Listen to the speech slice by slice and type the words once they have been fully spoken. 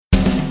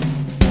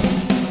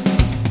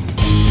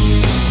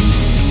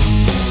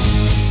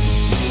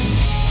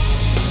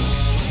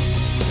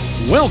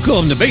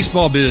Welcome to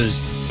Baseball Biz.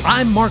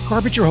 I'm Mark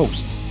Carbett, your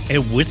host,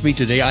 and with me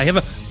today I have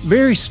a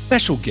very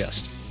special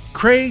guest,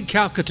 Craig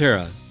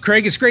Calcaterra.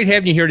 Craig, it's great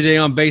having you here today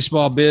on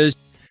Baseball Biz.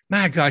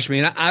 My gosh,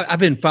 man, I've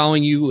been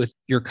following you with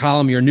your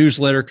column, your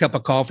newsletter, Cup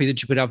of Coffee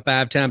that you put out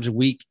 5 times a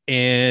week,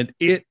 and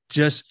it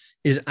just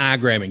is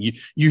eye-grabbing.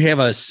 You have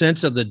a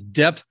sense of the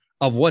depth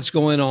of what's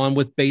going on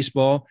with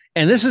baseball,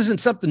 and this isn't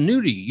something new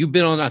to you. You've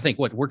been on, I think,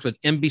 worked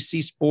with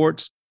NBC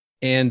Sports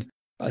and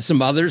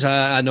some others.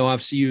 I know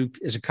I've seen you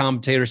as a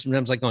commentator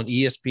sometimes like on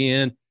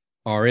ESPN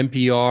or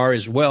NPR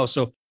as well.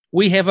 So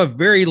we have a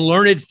very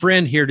learned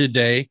friend here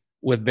today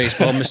with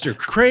baseball, Mr.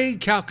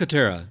 Craig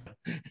Calcaterra.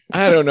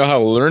 I don't know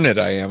how learned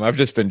I am. I've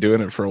just been doing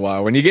it for a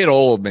while. When you get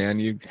old, man,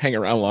 you hang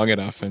around long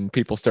enough and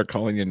people start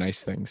calling you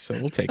nice things. So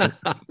we'll take it.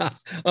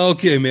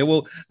 Okay, man.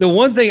 Well, the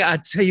one thing I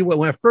tell you what,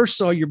 when I first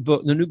saw your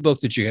book, the new book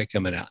that you had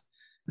coming out,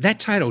 that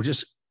title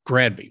just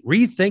grabbed me,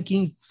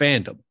 Rethinking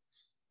Fandom.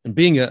 And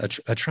being a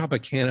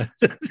Tropicana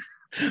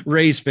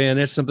Rays fan,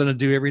 that's something I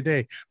do every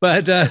day.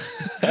 But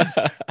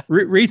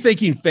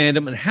rethinking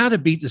fandom and how to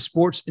beat the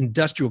sports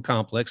industrial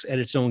complex at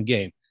its own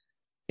game.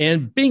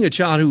 And being a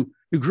child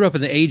who grew up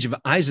in the age of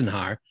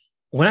Eisenhower,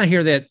 when I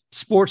hear that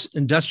sports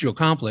industrial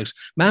complex,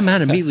 my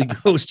mind immediately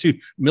goes to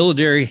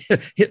military.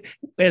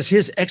 As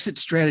his exit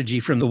strategy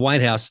from the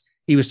White House,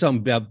 he was talking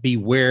about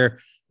beware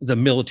the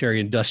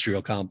military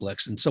industrial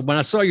complex. And so when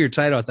I saw your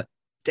title, I thought,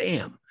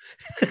 damn.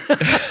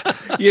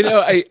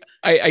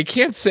 I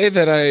can't say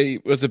that I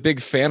was a big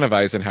fan of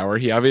Eisenhower.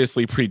 He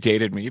obviously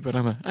predated me, but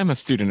I'm a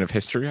student of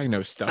history. I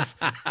know stuff.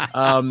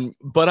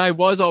 But I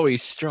was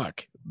always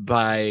struck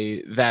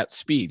by that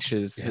speech,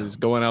 his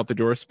going out the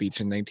door speech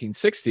in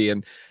 1960.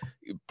 And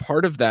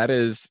part of that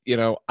is,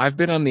 I've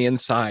been on the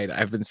inside.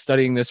 I've been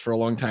studying this for a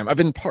long time. I've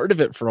been part of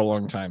it for a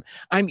long time.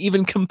 I'm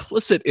even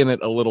complicit in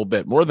it a little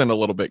bit, more than a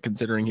little bit,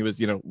 considering he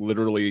was,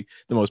 literally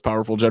the most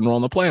powerful general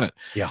on the planet.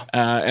 Yeah.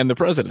 And the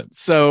president.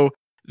 So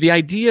the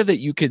idea that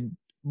you could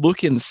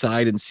look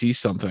inside and see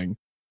something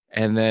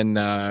and then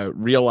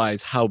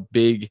realize how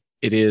big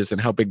it is and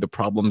how big the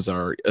problems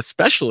are,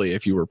 especially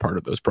if you were part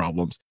of those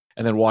problems,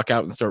 and then walk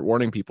out and start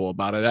warning people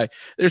about it.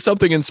 There's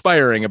something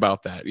inspiring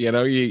about that.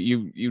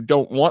 You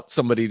don't want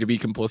somebody to be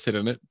complicit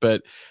in it,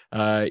 but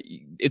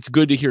it's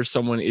good to hear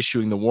someone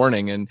issuing the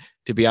warning. And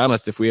to be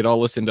honest, if we had all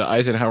listened to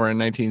Eisenhower in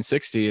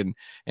 1960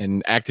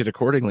 and acted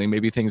accordingly,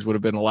 maybe things would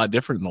have been a lot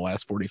different in the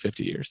last 40,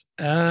 50 years.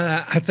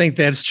 I think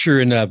that's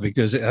true enough,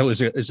 because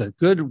it's a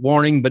good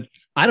warning, but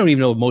I don't even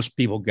know what most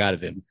people got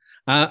of him.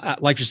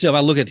 Like yourself,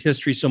 I look at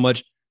history so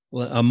much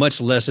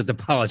less at the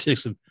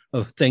politics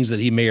of things that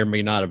he may or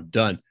may not have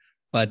done.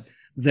 But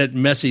that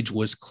message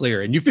was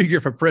clear. And you figure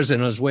if a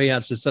president on his way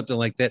out says something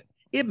like that,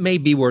 it may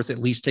be worth at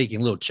least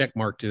taking a little check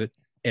mark to it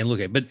and look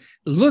at it. But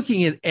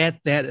looking at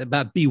that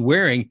about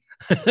bewaring,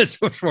 as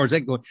far as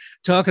that going,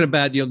 talking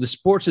about, the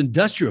sports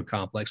industrial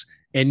complex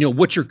and,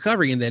 what you're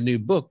covering in that new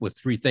book with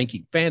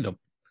Rethinking Fandom,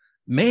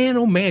 man,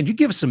 oh man, you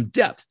give us some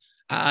depth.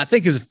 I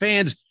think as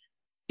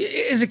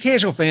a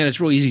casual fan, it's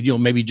real easy to,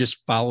 maybe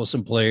just follow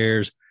some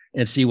players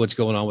and see what's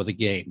going on with the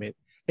game.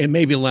 And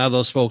maybe a lot of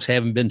those folks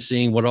haven't been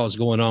seeing what all is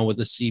going on with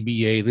the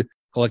CBA, the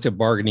collective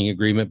bargaining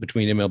agreement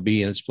between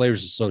MLB and its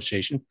Players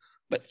Association.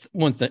 But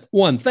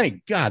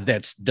thank God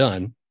that's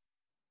done.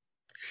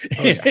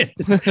 Oh, yeah.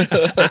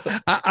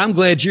 I'm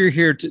glad you're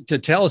here to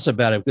tell us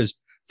about it, because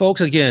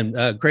folks, again,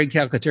 Craig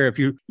Calcaterra, if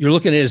you're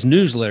looking at his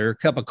newsletter,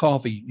 Cup of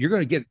Coffee, you're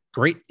going to get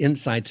great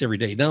insights every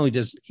day. Not only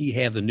does he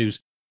have the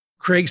news,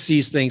 Craig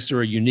sees things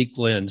through a unique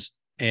lens,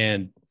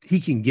 and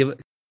he can give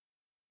it.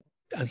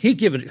 I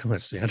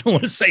don't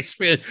want to say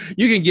spin.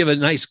 You can give a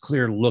nice,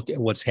 clear look at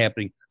what's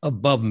happening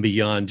above and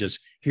beyond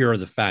just here are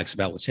the facts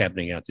about what's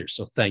happening out there.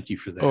 So thank you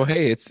for that. Oh,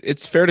 hey,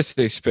 it's fair to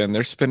say spin.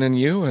 They're spinning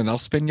you, and I'll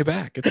spin you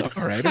back. It's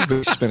all right.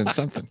 Everybody's spinning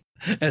something.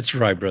 That's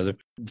right, brother.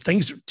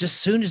 Things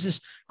just soon as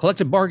this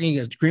collective bargaining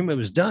agreement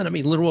was done, a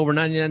little over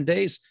 99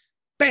 days,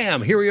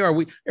 bam, here we are.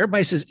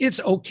 Everybody says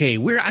it's okay.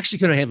 We're actually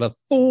going to have a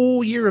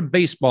full year of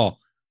baseball.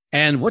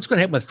 And what's going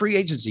to happen with free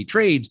agency,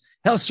 trades,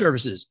 health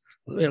services,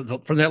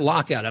 from that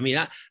lockout.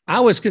 I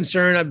was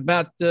concerned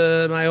about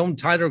my own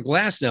Tyler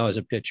Glasnow as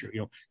a pitcher.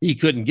 He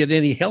couldn't get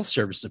any health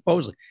service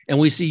supposedly, and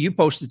we see you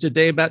posted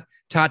today about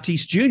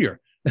Tatis Jr.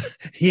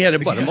 He had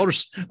a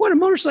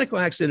motorcycle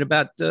accident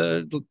about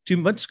 2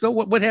 months ago.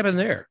 What happened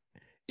there?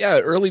 Yeah,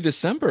 early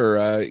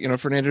December.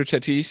 Fernando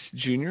Tatis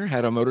Jr.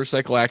 had a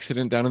motorcycle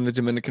accident down in the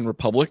Dominican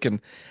Republic,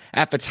 and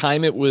at the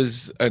time it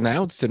was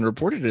announced and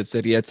reported, it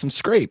said he had some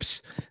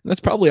scrapes. And that's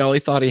probably all he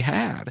thought he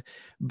had,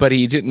 but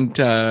he didn't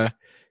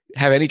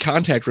have any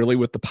contact really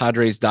with the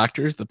Padres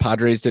doctors. The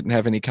Padres didn't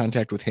have any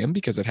contact with him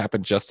because it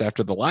happened just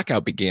after the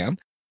lockout began.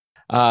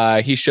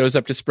 He shows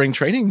up to spring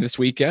training this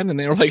weekend and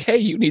they were like, hey,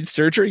 you need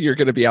surgery. You're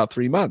going to be out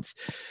 3 months.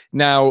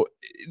 Now,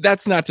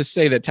 that's not to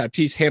say that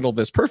Tatis handled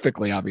this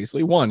perfectly.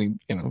 Obviously, one,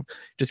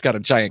 just got a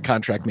giant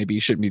contract. Maybe he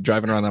shouldn't be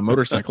driving around on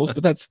motorcycles,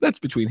 but that's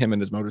between him and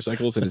his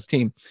motorcycles and his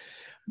team.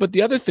 But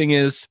the other thing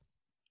is,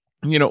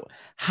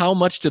 How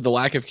much did the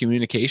lack of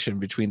communication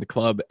between the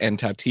club and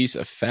Tatis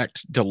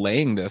affect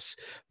delaying this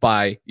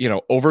by,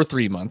 over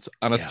 3 months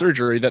on a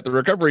surgery that the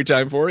recovery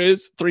time for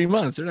is 3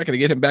 months? They're not going to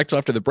get him back till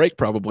after the break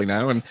probably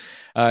now. And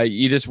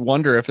you just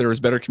wonder if there was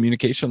better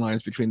communication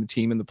lines between the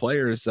team and the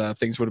players,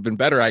 things would have been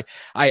better.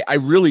 I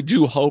really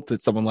do hope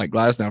that someone like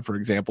Glasnow, for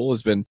example,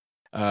 has been,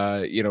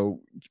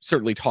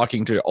 certainly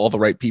talking to all the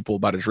right people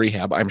about his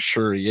rehab. I'm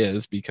sure he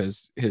is,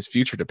 because his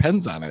future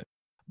depends on it.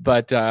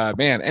 But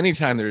man,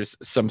 anytime there's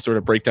some sort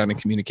of breakdown in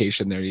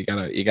communication there, you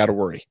gotta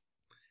worry.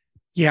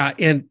 Yeah,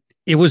 and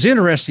it was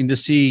interesting to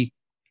see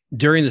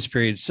during this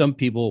period, some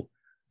people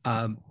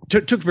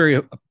took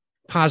very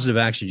positive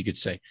action, you could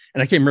say.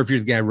 And I can't remember if you're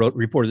the guy who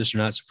reported this or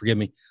not, so forgive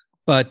me.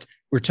 But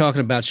we're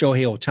talking about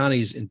Shohei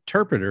Ohtani's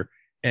interpreter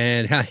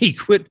and how he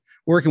quit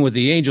working with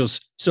the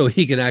Angels so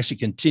he could actually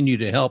continue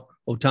to help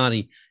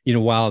Ohtani,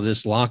 while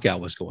this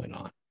lockout was going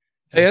on.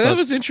 Yeah, that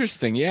was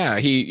interesting. Yeah,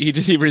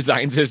 he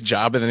resigns his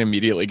job and then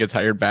immediately gets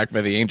hired back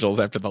by the Angels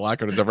after the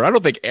lockout is over. I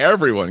don't think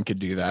everyone could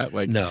do that.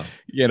 Like, no,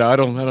 I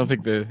don't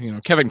think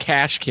Kevin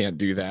Cash can't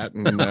do that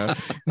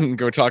and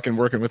go talking,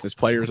 working with his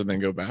players and then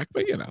go back.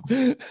 But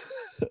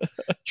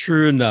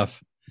true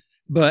enough.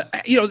 But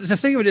the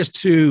thing of it is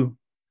too,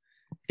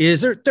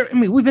 is there. I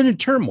mean, we've been in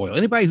turmoil.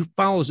 Anybody who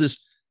follows this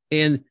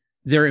and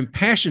they're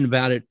impassioned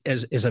about it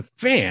as a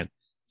fan,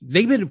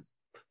 they've been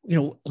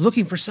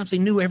looking for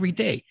something new every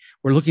day.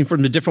 We're looking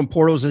from the different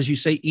portals, as you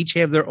say, each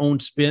have their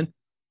own spin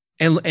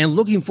and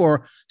looking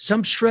for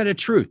some shred of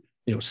truth.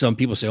 Some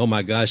people say, oh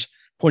my gosh,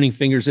 pointing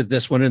fingers at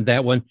this one and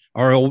that one,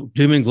 our old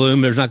doom and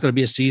gloom. There's not going to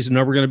be a season.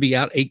 No, we're going to be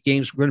out 8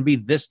 games. We're going to be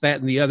this, that,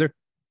 and the other.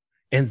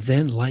 And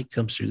then light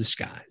comes through the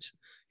skies.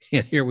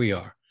 And here we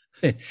are.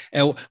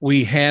 And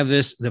we have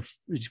this, the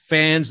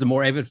fans, the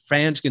more avid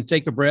fans can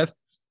take a breath.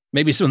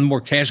 Maybe some of the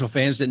more casual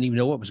fans didn't even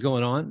know what was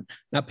going on,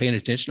 not paying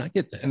attention. I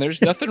get that. And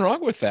there's nothing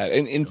wrong with that.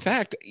 And in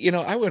fact,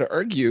 I would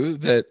argue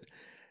that,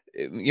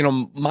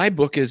 my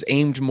book is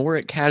aimed more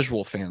at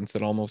casual fans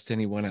than almost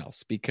anyone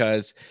else,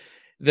 because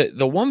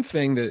the one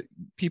thing that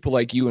people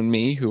like you and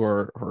me who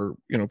are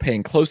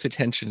paying close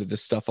attention to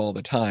this stuff all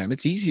the time,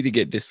 it's easy to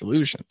get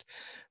disillusioned.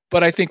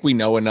 But I think we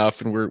know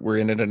enough and we're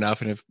in it enough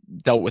and have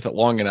dealt with it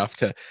long enough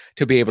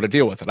to be able to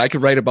deal with it. I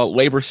could write about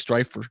labor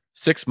strife for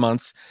 6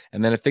 months,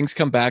 and then if things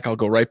come back, I'll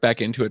go right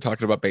back into it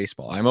talking about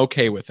baseball. I'm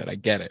okay with it. I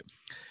get it.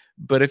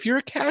 But if you're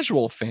a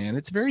casual fan,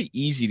 it's very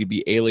easy to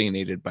be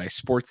alienated by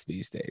sports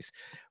these days,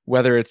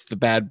 whether it's the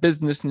bad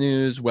business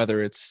news,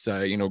 whether it's,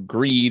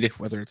 greed,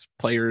 whether it's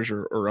players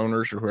or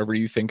owners or whoever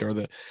you think are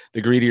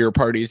the greedier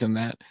parties in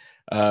that,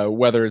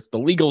 whether it's the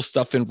legal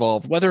stuff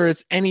involved, whether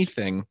it's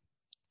anything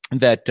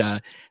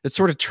that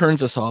sort of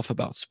turns us off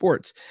about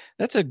sports.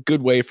 That's a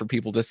good way for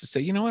people just to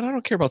say, you know what, I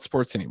don't care about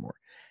sports anymore.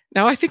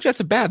 Now, I think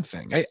that's a bad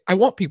thing. I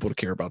want people to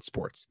care about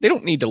sports. They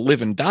don't need to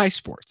live and die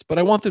sports, but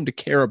I want them to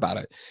care about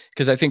it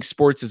because I think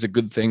sports is a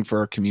good thing for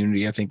our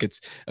community. I think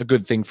it's a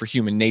good thing for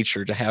human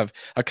nature to have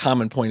a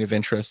common point of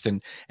interest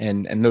and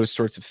those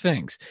sorts of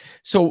things.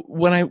 So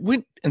when I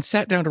went and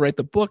sat down to write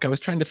the book, I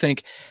was trying to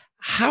think,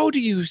 how do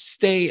you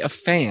stay a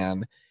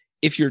fan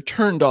if you're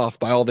turned off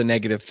by all the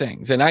negative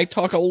things? And I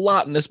talk a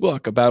lot in this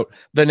book about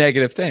the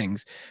negative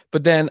things,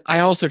 but then I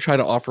also try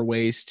to offer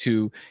ways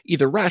to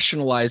either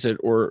rationalize it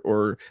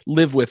or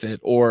live with it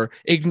or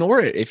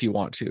ignore it if you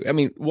want to. I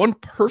mean, one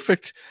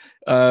perfect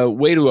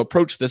way to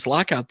approach this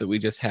lockout that we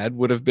just had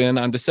would have been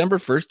on December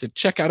 1st to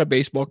check out of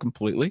baseball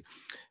completely,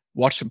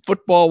 watch some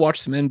football, watch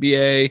some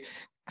NBA,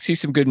 see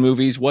some good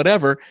movies,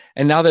 whatever.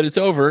 And now that it's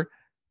over,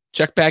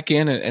 check back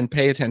in and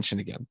pay attention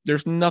again.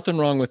 There's nothing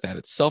wrong with that.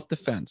 It's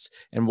self-defense.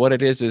 And what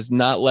it is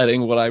not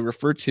letting what I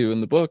refer to in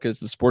the book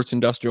as the sports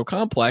industrial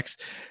complex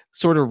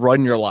sort of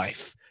run your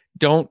life.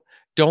 Don't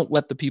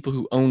let the people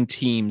who own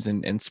teams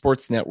and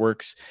sports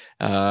networks,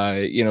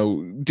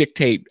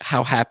 dictate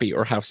how happy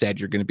or how sad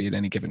you're going to be at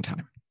any given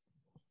time.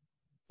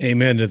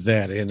 Amen to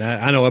that. And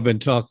I know I've been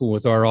talking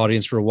with our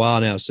audience for a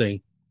while now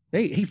saying,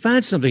 hey, he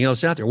finds something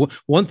else out there.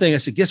 One thing I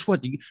said, guess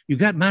what? You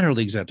got minor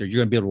leagues out there. You're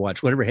going to be able to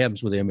watch whatever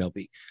happens with the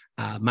MLB.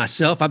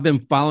 Myself, I've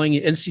been following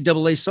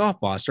NCAA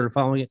softball. I started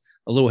following it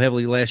a little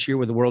heavily last year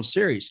with the World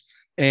Series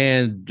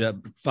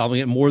and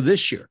following it more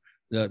this year.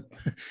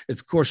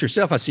 Of course,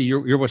 yourself, I see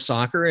you're with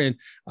soccer, and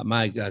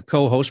my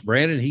co-host,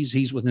 Brandon,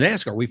 he's with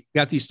NASCAR. We've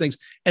got these things.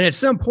 And at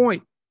some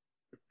point,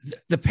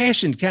 the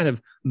passion kind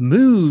of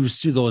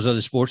moves to those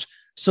other sports.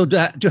 So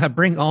do I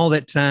bring all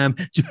that time?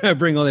 Do I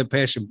bring all that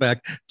passion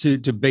back to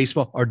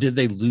baseball, or did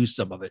they lose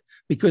some of it?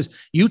 Because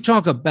you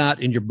talk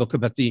about in your book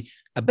about the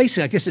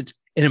basically, I guess it's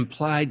an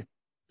implied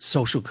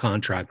social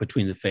contract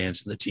between the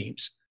fans and the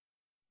teams.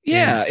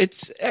 Yeah,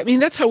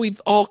 that's how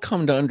we've all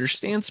come to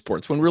understand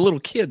sports. When we're little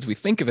kids, we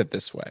think of it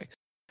this way.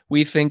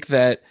 We think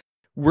that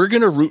we're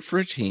going to root for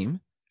a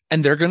team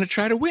and they're going to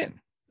try to win.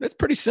 That's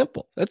pretty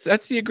simple.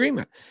 That's the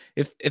agreement.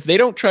 If they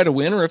don't try to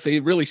win, or if they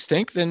really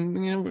stink,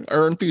 then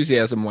our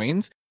enthusiasm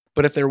wanes.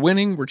 But if they're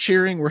winning, we're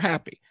cheering, we're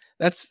happy.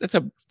 That's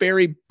a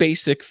very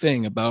basic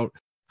thing about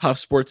how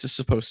sports is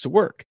supposed to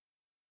work.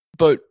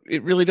 But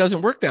it really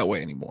doesn't work that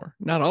way anymore.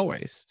 Not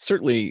always.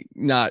 Certainly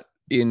not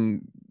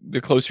in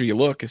the closer you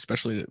look,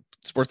 especially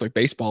sports like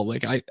baseball,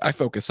 like I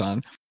focus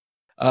on,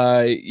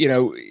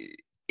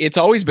 it's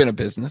always been a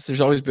business.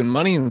 There's always been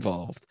money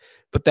involved,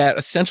 but that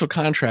essential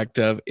contract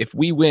of if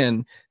we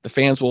win, the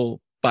fans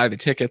will buy the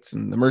tickets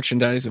and the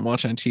merchandise and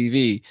watch on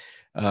TV.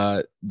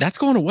 That's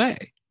going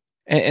away.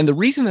 And the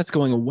reason that's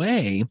going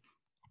away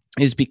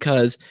is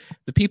because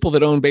the people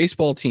that own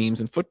baseball teams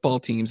and football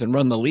teams and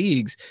run the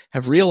leagues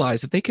have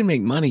realized that they can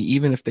make money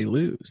even if they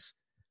lose.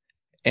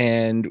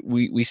 And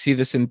we see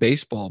this in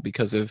baseball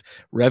because of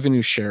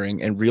revenue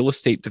sharing and real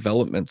estate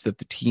developments that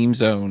the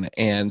teams own,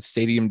 and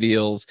stadium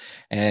deals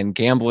and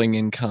gambling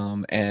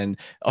income and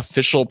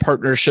official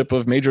partnership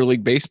of Major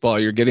League Baseball.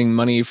 You're getting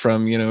money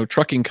from,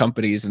 trucking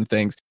companies and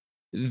things.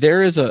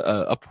 There is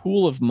a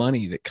pool of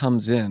money that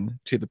comes in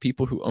to the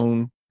people who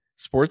own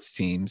sports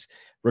teams,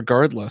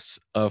 regardless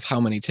of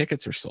how many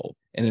tickets are sold.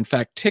 And in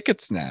fact,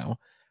 tickets now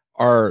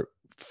are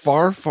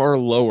far, far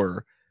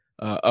lower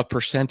a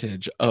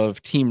percentage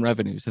of team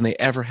revenues than they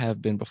ever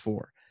have been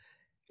before.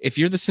 If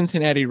you're the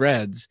Cincinnati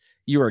Reds,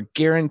 you are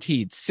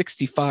guaranteed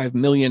 $65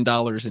 million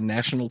in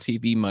national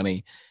TV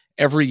money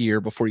every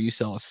year before you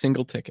sell a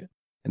single ticket.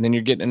 And then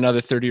you're getting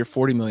another $30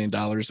 or $40 million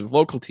of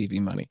local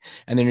TV money.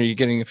 And then you're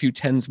getting a few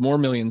tens more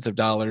millions of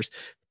dollars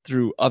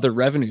through other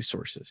revenue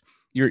sources.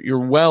 You're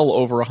well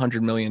over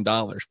 $100 million,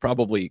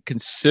 probably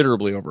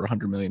considerably over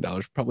 $100 million,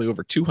 probably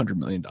over $200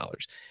 million.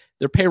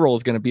 Their payroll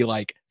is going to be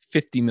like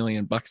 $50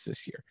 million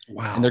this year.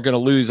 Wow. And they're going to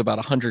lose about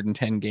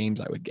 110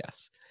 games, I would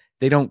guess.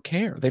 They don't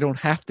care. They don't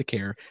have to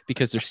care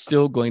because they're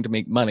still going to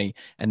make money.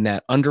 And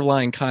that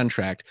underlying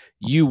contract,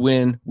 you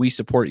win, we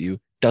support you,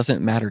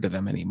 doesn't matter to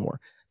them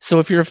anymore. So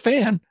if you're a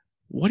fan,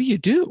 what do you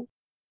do?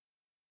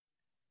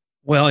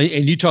 Well,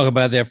 and you talk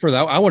about that further.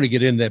 I want to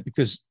get into that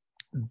because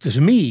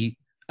to me,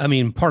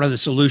 part of the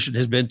solution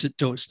has been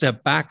to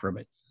step back from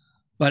it.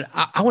 But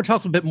I want to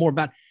talk a little bit more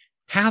about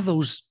how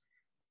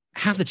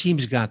the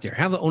teams got there,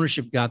 how the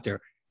ownership got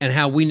there, and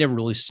how we never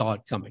really saw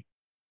it coming.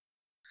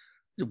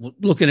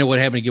 Looking at what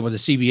happened again with the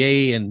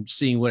CBA and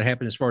seeing what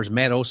happened as far as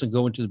Matt Olson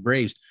going to the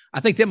Braves,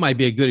 I think that might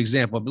be a good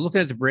example. But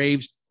looking at the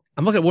Braves,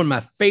 I'm looking at one of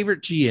my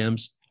favorite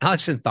GMs,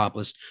 Alex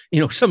Anthopoulos.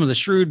 Some of the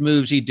shrewd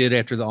moves he did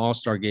after the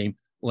All-Star game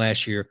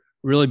last year,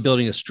 really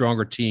building a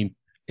stronger team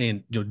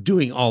and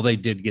doing all they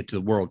did to get to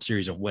the World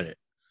Series and win it.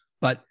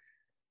 But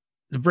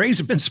the Braves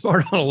have been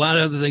smart on a lot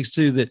of other things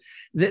too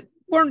that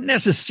weren't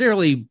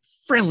necessarily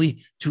friendly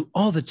to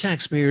all the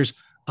taxpayers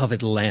of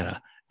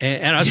Atlanta.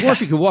 And I was wondering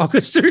if you could walk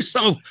us through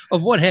some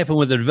of what happened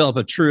with the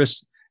development of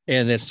Truist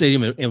and that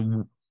stadium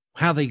and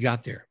how they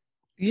got there.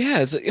 Yeah,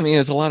 as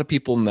a lot of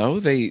people know,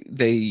 they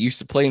used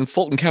to play in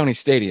Fulton County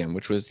Stadium,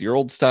 which was your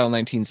old style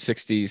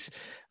 1960s.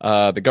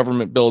 The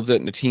government builds it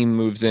and the team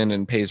moves in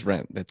and pays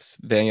rent.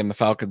 They and the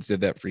Falcons did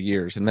that for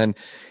years. And then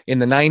in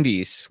the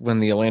 90s, when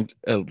the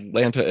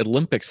Atlanta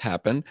Olympics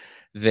happened,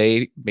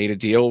 they made a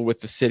deal with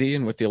the city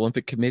and with the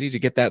Olympic Committee to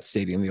get that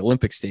stadium. The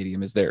Olympic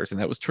Stadium is theirs, and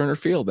that was Turner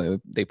Field.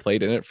 And they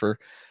played in it for,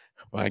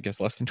 I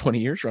guess, less than 20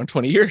 years, around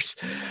 20 years.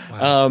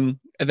 Wow.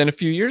 And then a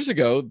few years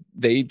ago,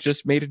 they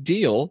just made a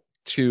deal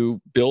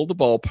to build a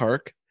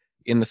ballpark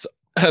in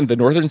the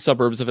northern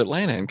suburbs of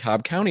Atlanta in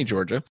Cobb County,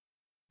 Georgia.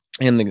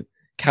 And the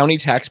county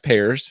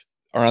taxpayers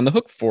are on the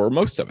hook for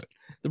most of it.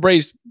 The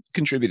Braves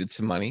contributed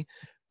some money,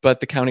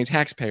 but the county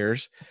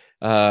taxpayers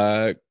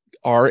are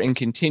and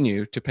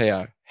continue to pay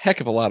a heck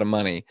of a lot of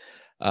money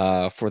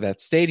for that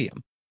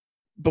stadium.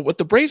 But what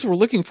the Braves were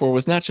looking for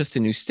was not just a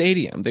new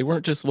stadium. They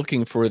weren't just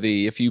looking for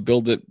the, if you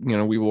build it,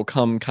 we will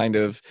come kind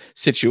of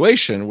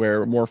situation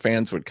where more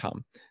fans would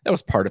come. That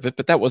was part of it,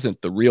 but that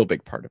wasn't the real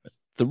big part of it.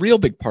 The real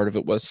big part of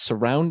it was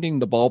surrounding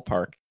the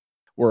ballpark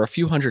were a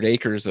few hundred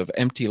acres of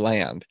empty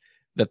land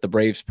that the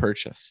Braves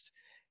purchased,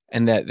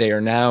 and that they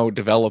are now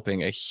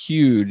developing a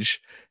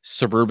huge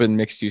suburban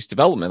mixed-use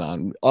development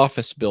on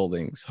office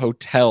buildings,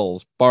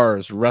 hotels,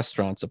 bars,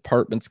 restaurants,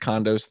 apartments,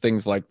 condos,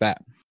 things like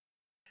that.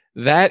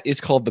 That is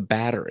called the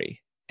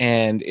Battery,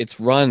 and it's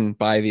run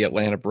by the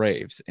Atlanta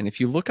Braves. And if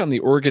you look on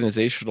the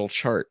organizational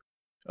chart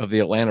of the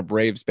Atlanta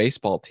Braves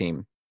baseball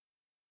team,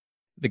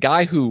 the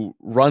guy who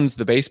runs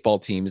the baseball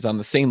team is on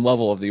the same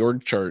level of the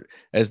org chart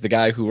as the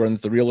guy who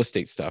runs the real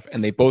estate stuff,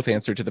 and they both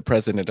answer to the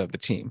president of the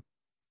team.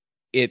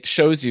 It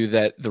shows you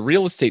that the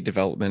real estate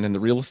development and the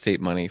real estate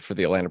money for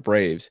the Atlanta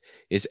Braves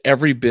is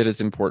every bit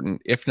as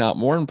important, if not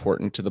more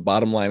important, to the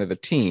bottom line of the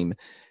team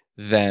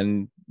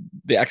than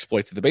the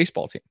exploits of the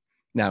baseball team.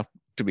 Now,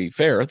 to be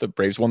fair, the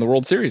Braves won the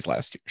World Series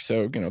last year,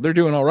 so they're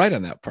doing all right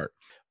on that part.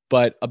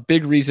 But a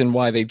big reason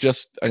why they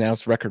just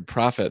announced record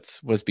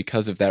profits was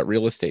because of that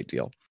real estate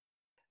deal.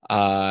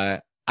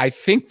 I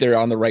think they're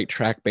on the right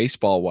track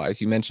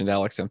baseball-wise. You mentioned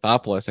Alex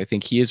Anthopoulos. I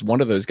think he is one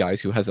of those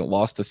guys who hasn't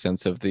lost the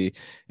sense of the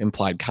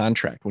implied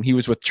contract. When he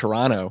was with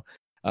Toronto,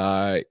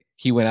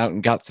 he went out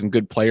and got some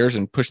good players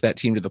and pushed that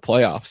team to the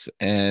playoffs,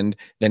 and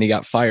then he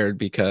got fired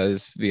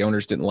because the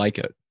owners didn't like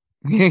it.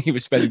 He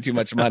was spending too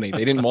much money.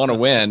 They didn't want to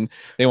win.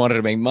 They wanted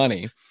to make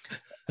money.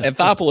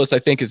 Anthopoulos, I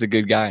think, is a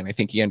good guy, and I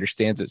think he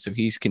understands it. So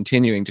he's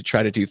continuing to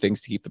try to do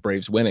things to keep the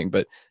Braves winning,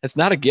 but it's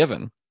not a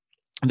given.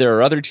 There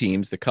are other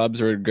teams, the Cubs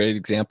are a great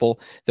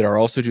example, that are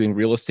also doing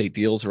real estate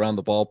deals around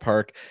the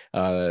ballpark.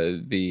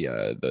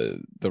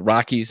 The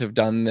Rockies have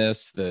done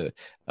this. The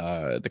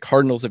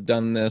Cardinals have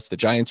done this. The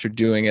Giants are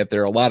doing it.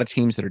 There are a lot of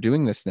teams that are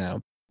doing this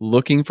now,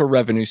 looking for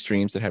revenue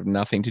streams that have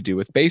nothing to do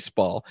with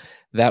baseball.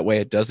 That way,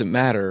 it doesn't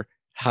matter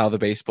how the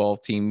baseball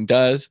team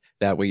does.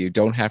 That way, you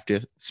don't have to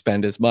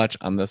spend as much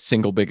on the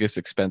single biggest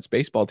expense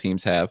baseball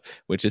teams have,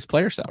 which is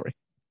player salary.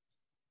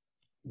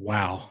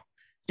 Wow.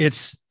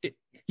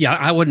 Yeah,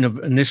 I wouldn't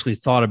have initially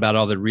thought about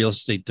all the real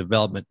estate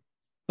development,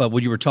 but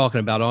what you were talking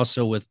about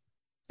also with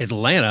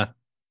Atlanta,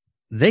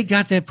 they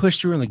got that pushed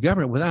through in the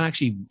government without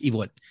actually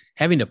even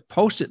having to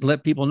post it and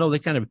let people know. They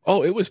kind of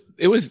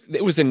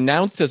it was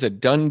announced as a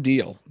done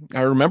deal.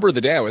 I remember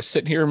the day I was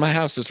sitting here in my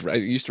house. I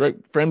used to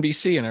write for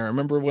NBC, and I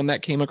remember when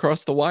that came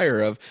across the wire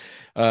of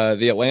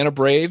the Atlanta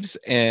Braves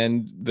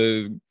and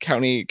the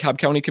Cobb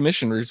County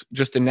Commissioners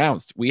just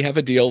announced, we have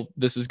a deal.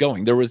 This is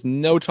going. There was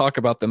no talk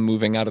about them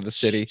moving out of the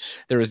city.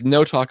 There was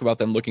no talk about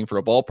them looking for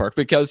a ballpark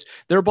because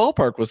their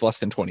ballpark was less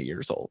than 20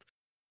 years old.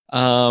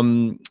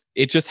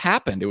 It just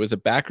happened. It was a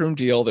backroom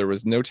deal. There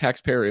was no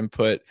taxpayer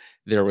input.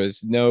 There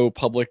was no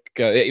public.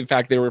 In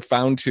fact,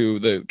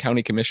 the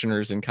county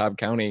commissioners in Cobb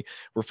County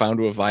were found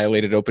to have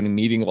violated open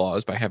meeting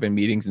laws by having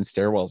meetings in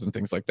stairwells and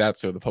things like that.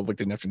 So the public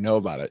didn't have to know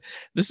about it.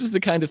 This is the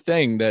kind of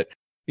thing that,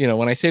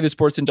 when I say the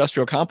sports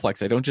industrial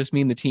complex, I don't just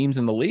mean the teams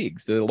and the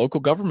leagues. The local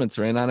governments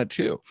are in on it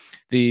too.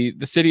 The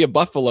city of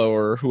Buffalo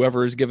or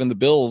whoever is given the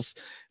Bills,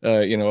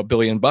 $1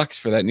 billion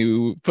for that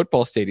new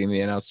football stadium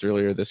they announced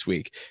earlier this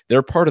week.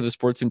 They're part of the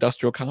sports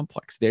industrial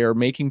complex. They are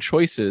making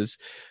choices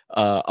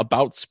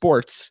about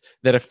sports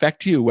that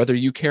affect you, whether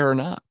you care or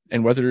not,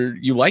 and whether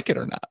you like it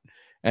or not.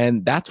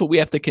 And that's what we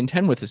have to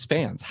contend with as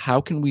fans. How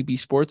can we be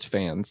sports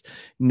fans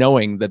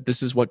knowing that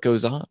this is what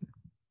goes on?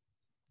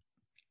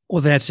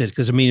 Well, that's it.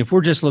 Because, if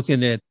we're just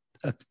looking at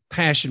a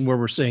passion where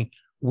we're saying,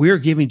 we're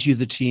giving to you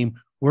the team,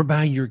 we're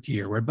buying your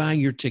gear, we're buying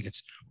your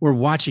tickets, we're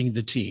watching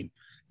the team,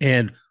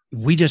 and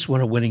we just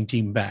want a winning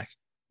team back.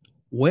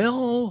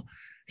 Well,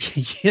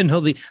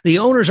 the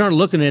owners aren't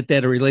looking at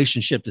that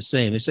relationship the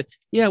same. They say,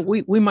 yeah,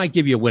 we might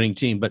give you a winning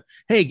team, but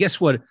hey,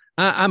 guess what?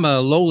 I'm a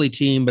lowly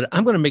team, but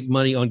I'm going to make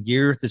money on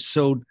gear that's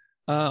sold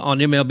on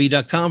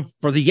MLB.com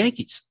for the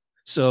Yankees.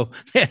 So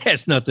that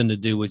has nothing to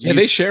do with you. Yeah,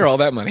 they share all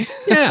that money.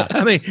 Yeah.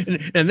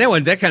 And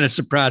that kind of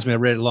surprised me. I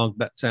read it a long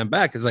time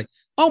back. It's like,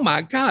 oh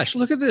my gosh,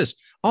 look at this.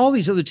 All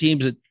these other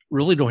teams that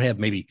really don't have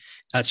maybe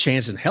a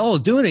chance in hell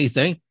of doing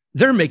anything,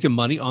 they're making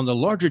money on the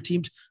larger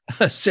teams'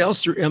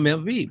 sales through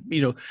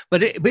MLB,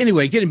 But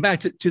anyway, getting back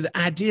to the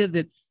idea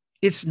that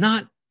it's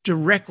not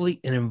directly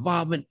an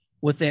involvement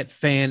with that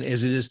fan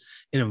as it is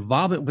an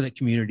involvement with the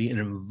community, an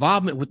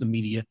involvement with the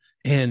media,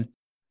 and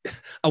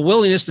a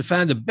willingness to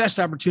find the best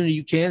opportunity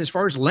you can as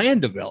far as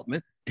land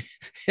development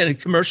and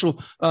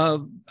commercial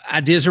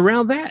ideas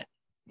around that.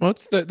 Well,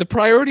 it's the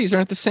priorities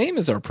aren't the same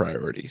as our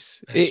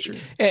priorities. That's true.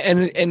 And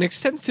it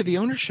extends to the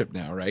ownership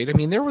now, right?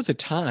 There was a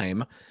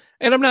time,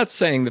 and I'm not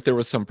saying that there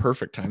was some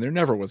perfect time. There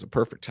never was a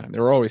perfect time.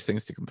 There were always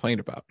things to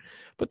complain about.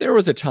 But there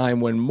was a time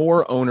when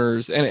more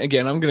owners, and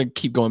again, I'm going to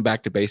keep going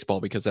back to baseball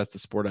because that's the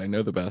sport I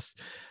know the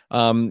best,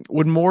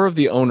 when more of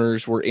the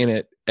owners were in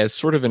it as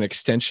sort of an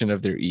extension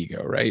of their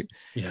ego, right?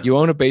 Yeah. You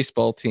own a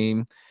baseball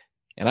team,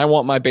 and I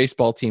want my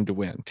baseball team to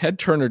win. Ted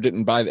Turner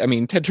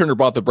Ted Turner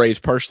bought the Braves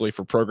partially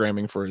for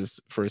programming for his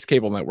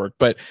cable network,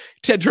 but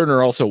Ted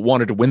Turner also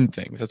wanted to win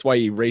things. That's why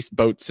he raced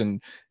boats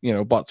and,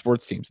 bought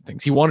sports teams and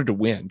things. He wanted to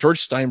win.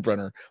 George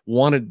Steinbrenner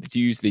wanted to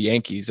use the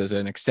Yankees as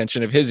an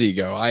extension of his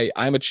ego.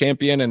 I'm a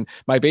champion and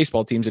my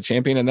baseball team's a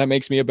champion, and that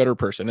makes me a better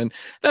person. And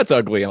that's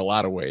ugly in a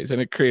lot of ways, and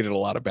it created a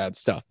lot of bad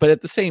stuff. But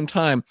at the same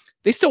time,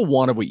 they still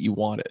wanted what you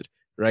wanted,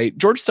 right?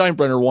 George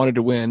Steinbrenner wanted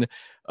to win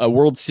a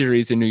World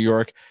Series in New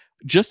York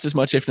just as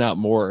much, if not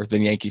more,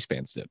 than Yankees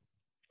fans did.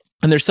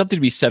 And there's something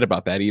to be said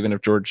about that, even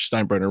if George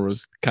Steinbrenner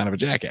was kind of a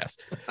jackass.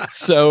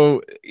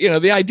 So,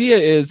 the idea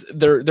is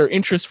their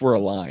interests were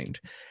aligned.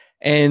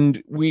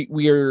 And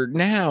we are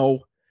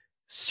now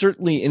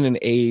certainly in an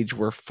age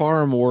where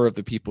far more of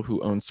the people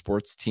who own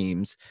sports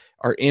teams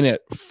are in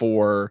it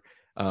for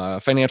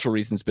financial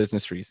reasons,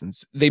 business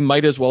reasons. They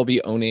might as well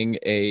be owning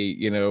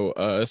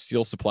a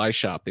steel supply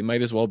shop. They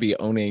might as well be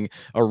owning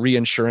a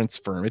reinsurance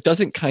firm. It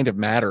doesn't kind of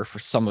matter for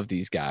some of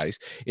these guys.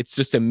 It's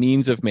just a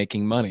means of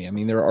making money.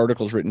 There are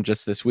articles written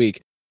just this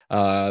week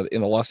in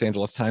the Los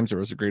Angeles Times. There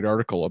was a great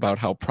article about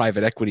how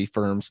private equity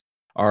firms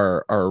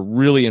are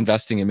really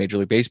investing in Major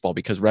League Baseball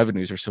because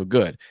revenues are so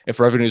good.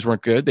 If revenues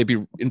weren't good, they'd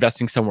be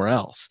investing somewhere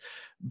else.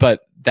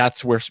 But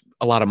that's where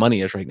a lot of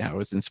money is right now,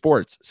 is in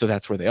sports. So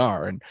that's where they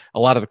are. And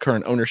a lot of the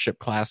current ownership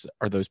class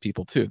are those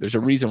people too. There's a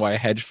reason why a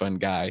hedge fund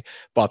guy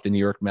bought the New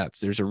York Mets.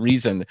 There's a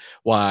reason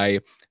why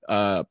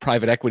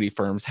private equity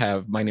firms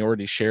have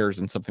minority shares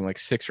in something like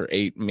 6 or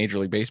 8 Major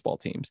League Baseball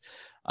teams.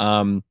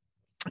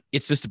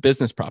 it's just a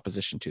business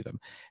proposition to them.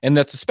 And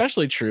that's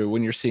especially true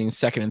when you're seeing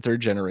second and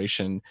third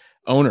generation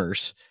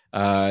owners.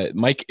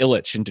 Mike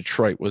Ilitch in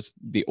Detroit was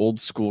the old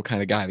school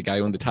kind of guy, the guy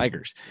who owned the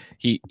Tigers.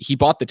 He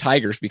bought the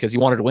Tigers because he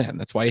wanted to win.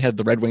 That's why he had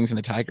the Red Wings and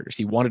the Tigers.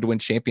 He wanted to win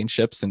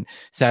championships and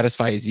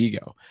satisfy his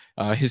ego.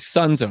 His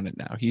sons own it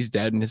now. He's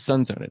dead and his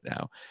sons own it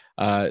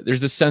now.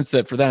 There's a sense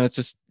that for them, it's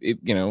just,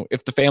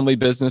 if the family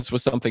business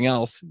was something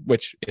else,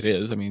 which it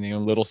is, I mean, they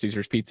own Little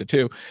Caesars Pizza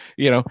too,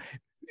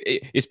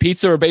 is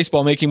pizza or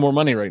baseball making more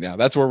money right now?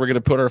 That's where we're going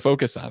to put our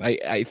focus on.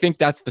 I think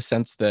that's the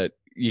sense that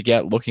you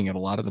get looking at a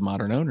lot of the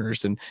modern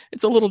owners. And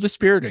it's a little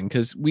dispiriting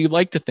because we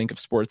like to think of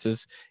sports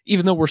as,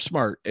 even though we're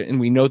smart and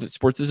we know that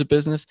sports is a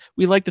business,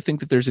 we like to think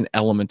that there's an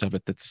element of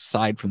it that's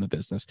aside from the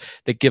business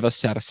that give us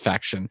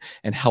satisfaction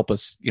and help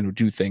us,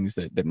 do things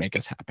that make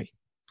us happy.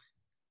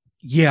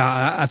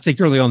 Yeah. I think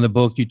early on in the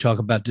book, you talk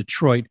about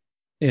Detroit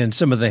and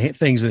some of the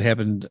things that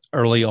happened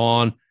early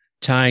on,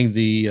 tying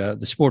the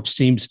sports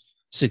teams'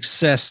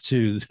 success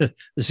to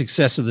the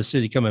success of the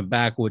city coming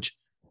back, which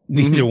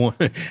neither one,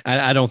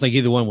 I don't think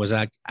either one was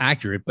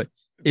accurate, but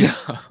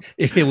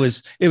it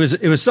was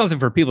something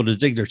for people to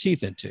dig their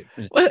teeth into.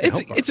 Well,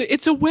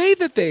 it's a way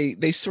that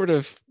they sort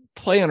of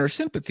play on our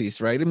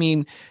sympathies, right? I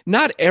mean,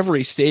 not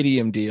every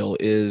stadium deal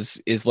is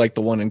like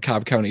the one in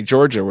Cobb County,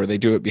 Georgia, where they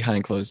do it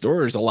behind closed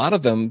doors. A lot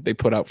of them they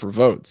put out for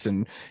votes,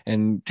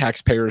 and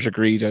taxpayers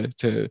agree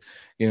to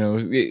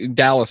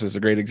Dallas is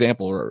a great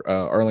example, or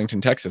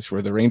Arlington, Texas,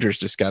 where the Rangers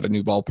just got a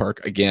new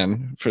ballpark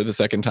again for the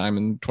second time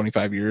in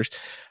 25 years.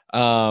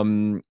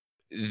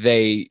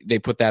 They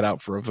put that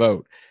out for a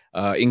vote.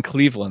 In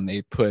Cleveland,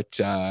 they put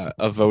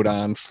a vote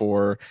on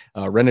for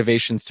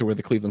renovations to where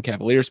the Cleveland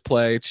Cavaliers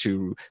play,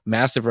 to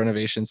massive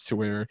renovations to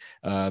where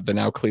the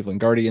now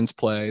Cleveland Guardians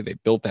play. They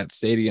built that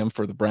stadium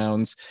for the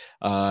Browns.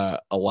 A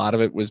lot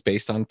of it was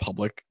based on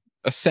public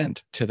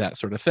assent to that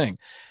sort of thing.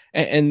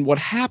 And what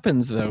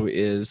happens, though,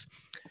 is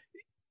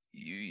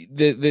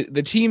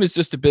the team is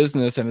just a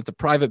business, and it's a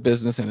private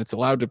business, and it's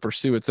allowed to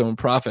pursue its own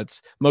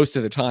profits most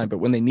of the time. But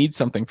when they need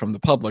something from the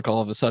public,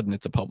 all of a sudden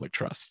it's a public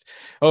trust.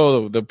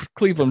 Oh, the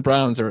Cleveland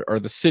Browns are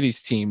the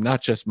city's team,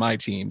 not just my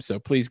team. So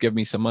please give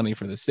me some money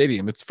for the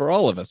stadium. It's for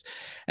all of us.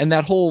 And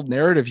that whole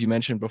narrative you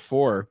mentioned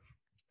before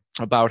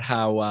about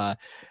how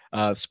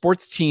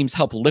sports teams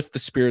help lift the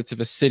spirits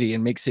of a city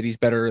and make cities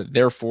better.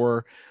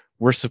 Therefore,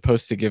 we're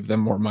supposed to give them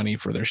more money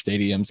for their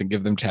stadiums and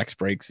give them tax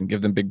breaks and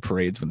give them big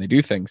parades when they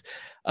do things.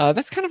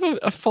 That's kind of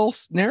a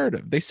false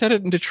narrative. They said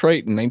it in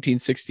Detroit in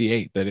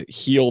 1968 that it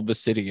healed the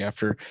city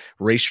after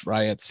race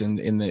riots in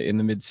the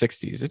mid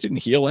 60s. It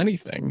didn't heal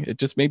anything. It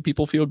just made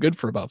people feel good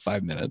for about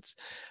 5 minutes.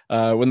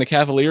 When the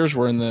Cavaliers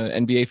were in the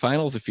NBA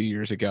Finals a few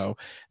years ago,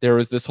 there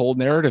was this whole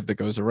narrative that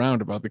goes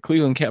around about the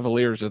Cleveland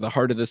Cavaliers are the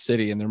heart of the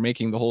city and they're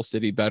making the whole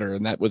city better.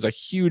 And that was a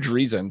huge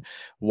reason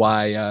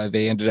why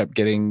they ended up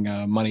getting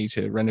money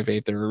to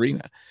renovate their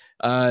arena.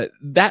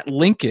 That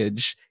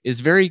linkage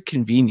is very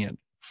convenient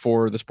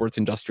for the sports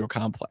industrial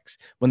complex.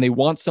 When they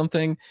want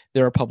something,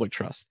 they're a public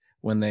trust.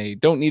 When they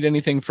don't need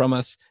anything from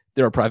us,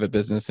 they're a private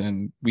business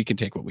and we can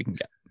take what we can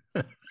get.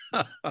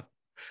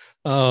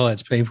 Oh,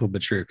 that's painful,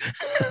 but true.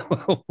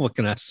 What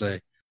can I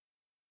say?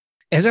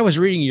 As I was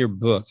reading your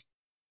book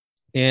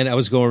and I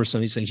was going over some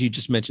of these things, you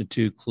just mentioned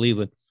too,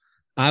 Cleveland.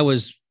 I've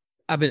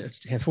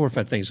had 4 or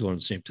 5 things going at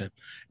the same time.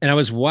 And I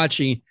was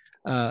watching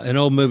an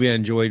old movie I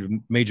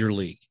enjoyed, Major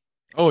League.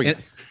 Oh,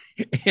 yes.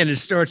 And it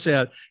starts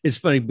out, it's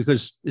funny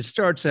because it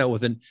starts out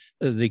with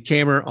the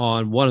camera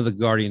on one of the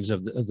guardians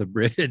of the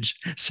bridge.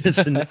 Since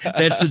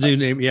that's the new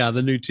name. Yeah,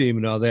 the new team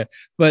and all that.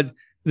 But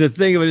the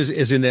thing of it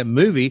is in that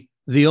movie,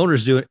 the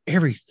owner's doing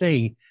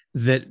everything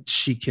that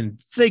she can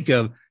think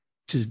of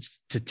to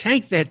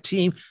tank that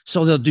team.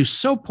 So they'll do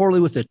so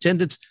poorly with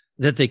attendance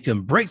that they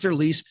can break their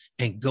lease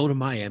and go to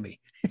Miami.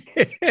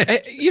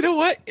 You know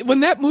what?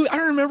 I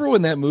remember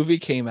when that movie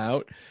came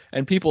out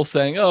and people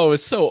saying, oh,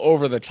 it's so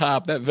over the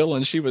top. That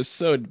villain, she was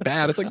so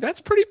bad. It's like,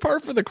 that's pretty par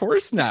for the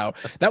course now.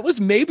 That was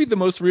maybe the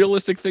most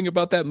realistic thing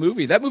about that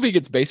movie. That movie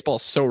gets baseball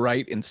so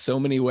right in so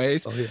many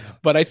ways,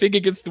 but I think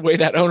it gets the way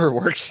that owner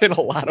works in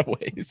a lot of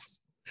ways.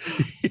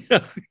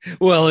 Yeah.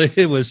 Well,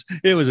 it was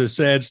a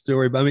sad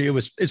story, but I mean,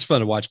 it's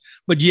fun to watch,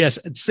 but yes,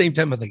 at the same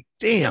time, I think,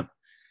 damn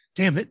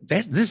it,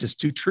 this is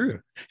too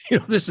true.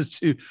 This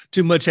is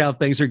too much how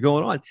things are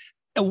going on.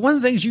 And one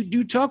of the things you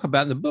do talk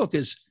about in the book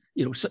is,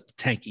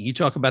 tanking. You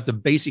talk about the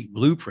basic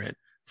blueprint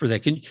for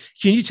that. Can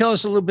you tell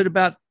us a little bit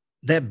about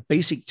that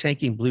basic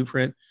tanking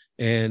blueprint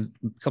and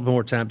a couple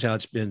more times how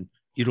it's been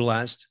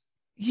utilized?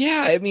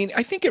 Yeah, I mean,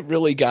 I think it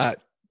really got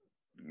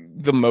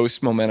the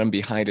most momentum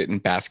behind it in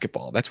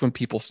basketball. That's when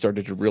people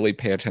started to really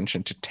pay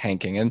attention to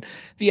tanking. And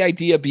the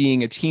idea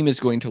being a team is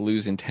going to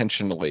lose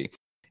intentionally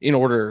in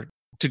order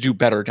to do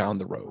better down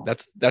the road.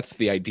 That's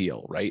the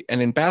ideal, right?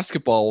 And in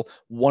basketball,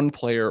 one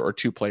player or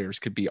two players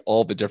could be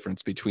all the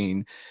difference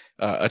between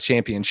a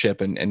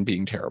championship and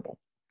being terrible.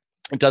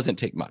 It doesn't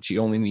take much.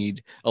 You only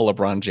need a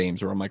LeBron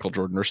James or a Michael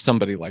Jordan or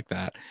somebody like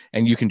that,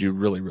 and you can do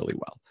really, really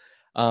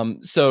well.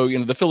 So,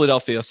 the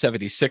Philadelphia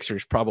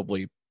 76ers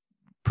probably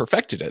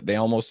perfected it. They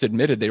almost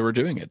admitted they were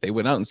doing it. They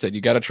went out and said,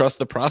 you got to trust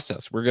the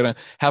process. We're going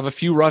to have a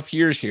few rough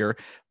years here,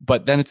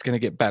 but then it's going to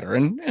get better.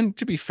 And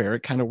to be fair,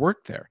 it kind of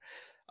worked there.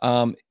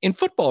 In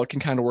football, it can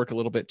kind of work a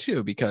little bit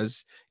too,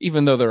 because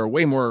even though there are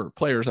way more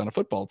players on a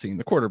football team,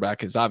 the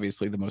quarterback is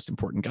obviously the most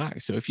important guy.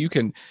 So if you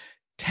can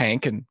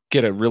tank and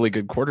get a really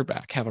good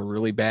quarterback, have a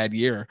really bad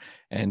year,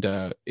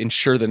 and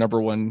ensure the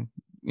number one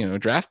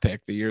draft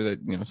pick the year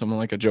that someone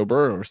like a Joe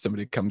Burrow or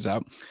somebody comes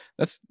out,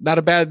 that's not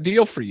a bad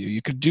deal for you.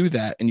 You could do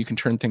that and you can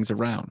turn things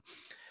around.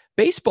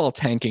 Baseball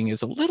tanking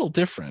is a little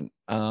different.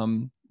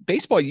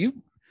 Baseball, you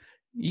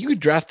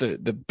could draft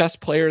the best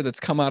player that's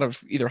come out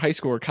of either high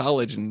school or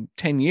college in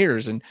 10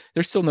 years, and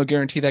there's still no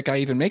guarantee that guy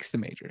even makes the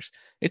majors.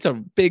 It's a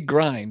big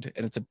grind,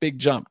 and it's a big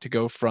jump to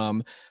go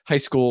from high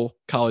school,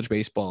 college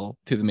baseball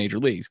to the major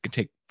leagues. It could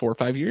take 4 or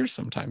 5 years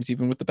sometimes,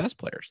 even with the best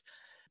players.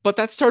 But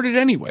that started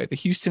anyway. The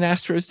Houston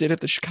Astros did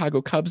it. The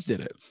Chicago Cubs did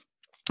it.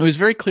 It was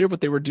very clear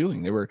what they were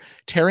doing. They were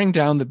tearing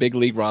down the big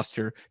league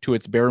roster to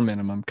its bare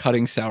minimum,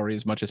 cutting salary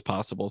as much as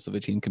possible so the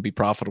team can be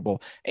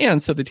profitable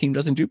and so the team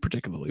doesn't do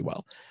particularly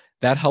well.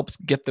 That helps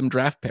get them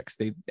draft picks.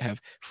 They have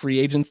free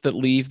agents that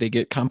leave. They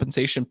get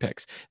compensation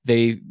picks.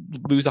 They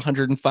lose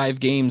 105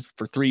 games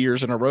for 3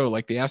 years in a row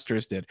like the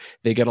Astros did.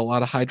 They get a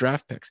lot of high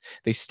draft picks.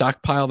 They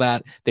stockpile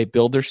that. They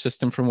build their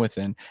system from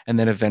within, and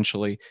then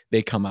eventually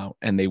they come out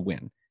and they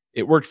win.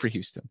 It worked for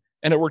Houston,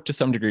 and it worked to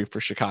some degree for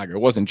Chicago.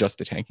 It wasn't just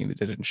the tanking that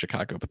did it in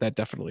Chicago, but that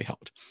definitely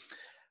helped.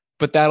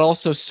 But that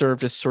also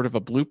served as sort of a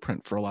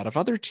blueprint for a lot of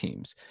other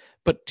teams,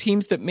 but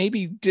teams that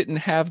maybe didn't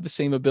have the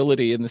same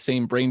ability and the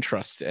same brain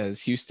trust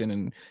as Houston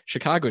and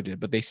Chicago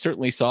did, but they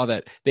certainly saw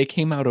that they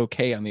came out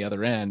okay on the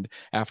other end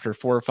after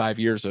 4 or 5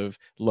 years of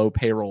low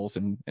payrolls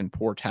and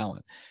poor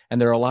talent. And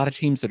there are a lot of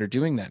teams that are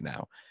doing that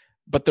now.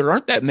 But there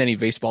aren't that many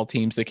baseball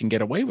teams that can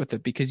get away with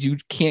it because you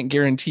can't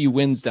guarantee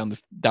wins down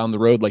the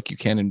road like you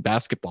can in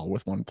basketball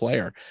with one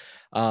player.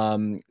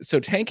 So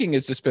tanking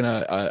has just been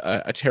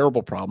a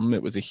terrible problem.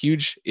 It was a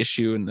huge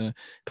issue in the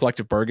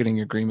collective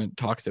bargaining agreement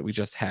talks that we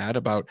just had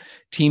about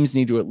teams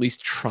need to at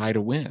least try to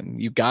win.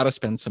 You've got to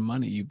spend some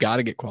money. You've got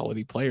to get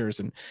quality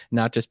players and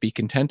not just be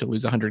content to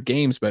lose 100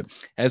 games. But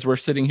as we're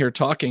sitting here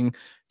talking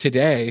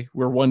today,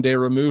 we're one day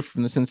removed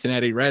from the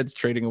Cincinnati Reds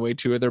trading away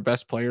 2 of their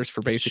best players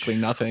for basically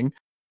nothing.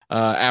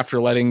 After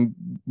letting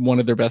one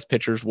of their best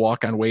pitchers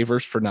walk on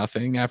waivers for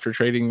nothing, after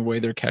trading away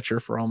their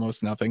catcher for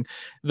almost nothing.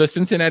 The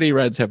Cincinnati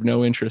Reds have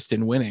no interest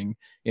in winning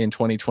in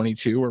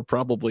 2022 or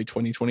probably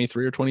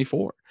 2023 or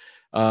 24.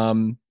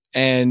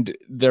 And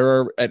there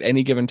are at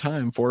any given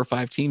time 4 or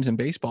 5 teams in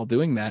baseball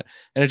doing that,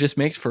 and it just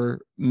makes for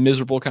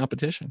miserable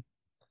competition.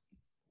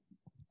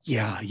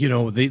 Yeah,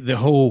 the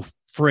whole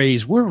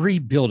phrase "we're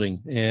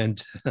rebuilding"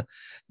 and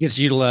gets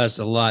utilized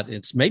a lot.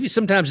 It's maybe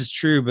sometimes it's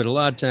true, but a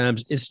lot of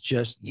times it's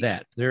just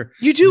that.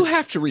 You do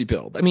have to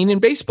rebuild. I mean, in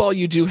baseball,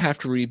 you do have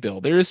to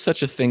rebuild. There is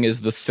such a thing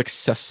as the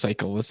success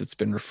cycle, as it's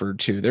been referred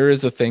to. There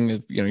is a thing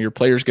of, your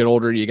players get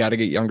older, you got to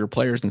get younger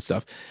players and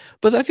stuff.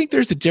 But I think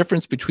there's a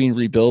difference between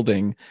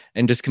rebuilding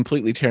and just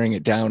completely tearing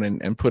it down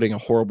and putting a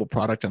horrible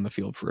product on the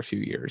field for a few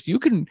years. You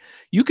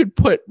could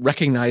put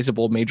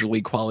recognizable major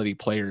league quality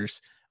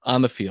players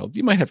on the field.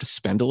 You might have to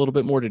spend a little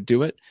bit more to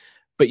do it,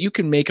 but you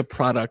can make a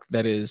product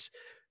that is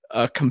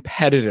a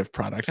competitive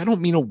product. I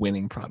don't mean a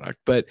winning product,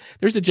 but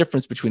there's a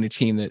difference between a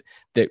team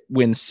that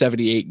wins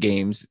 78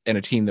 games and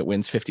a team that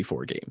wins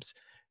 54 games.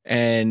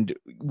 And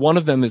one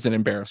of them is an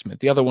embarrassment.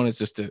 The other one is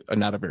just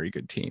not a very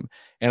good team.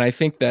 And I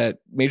think that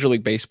Major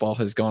League Baseball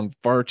has gone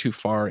far too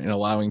far in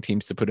allowing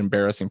teams to put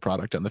embarrassing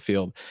product on the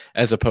field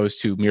as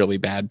opposed to merely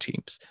bad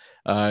teams.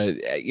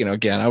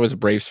 Again, I was a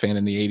Braves fan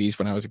in the 80s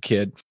when I was a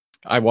kid.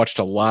 I watched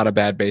a lot of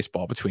bad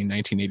baseball between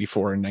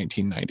 1984 and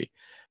 1990.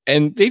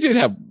 And they did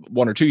have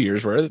 1 or 2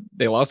 years where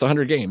they lost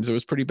 100 games. It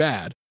was pretty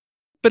bad.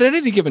 But at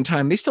any given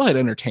time, they still had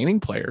entertaining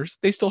players.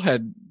 They still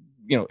had,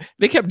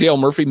 they kept Dale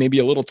Murphy maybe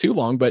a little too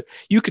long, but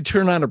you could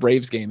turn on a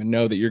Braves game and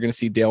know that you're going to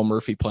see Dale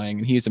Murphy playing,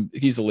 and he's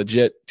a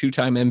legit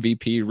 2-time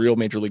MVP, real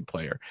major league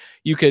player.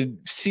 You could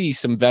see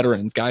some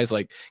veterans, guys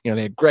like, they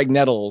had Greg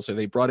Nettles, or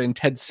they brought in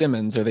Ted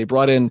Simmons, or they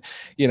brought in,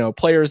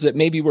 players that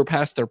maybe were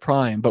past their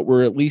prime, but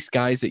were at least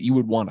guys that you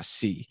would want to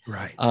see.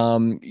 Right.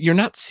 You're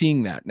not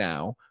seeing that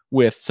now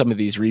with some of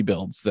these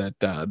rebuilds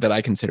that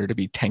I consider to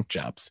be tank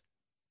jobs.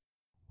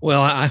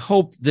 Well, I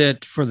hope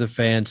that for the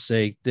fans'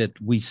 sake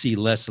that we see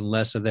less and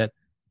less of that.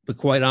 But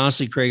quite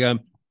honestly, Craig, I'm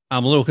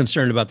a little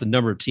concerned about the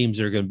number of teams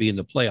that are going to be in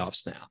the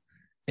playoffs now.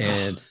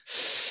 And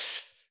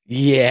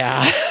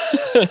yeah,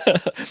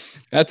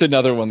 that's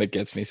another one that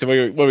gets me. So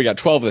we got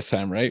 12 this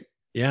time, right?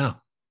 Yeah.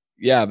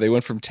 Yeah. They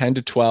went from 10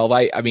 to 12.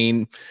 I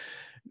mean,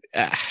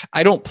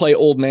 I don't play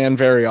old man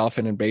very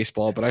often in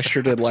baseball, but I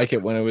sure did like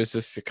it when it was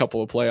just a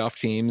couple of playoff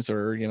teams,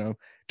 or,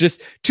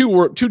 just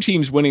two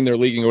teams winning their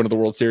league and going to the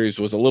World Series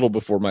was a little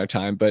before my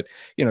time. But,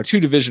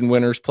 2 division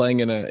winners playing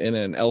in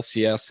an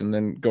LCS and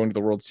then going to the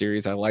World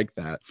Series, I like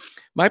that.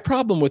 My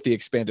problem with the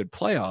expanded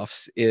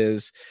playoffs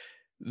is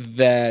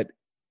that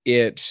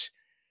it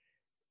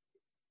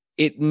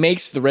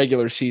makes the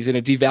regular season,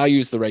 it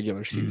devalues the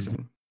regular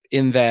season.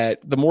 in that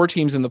the more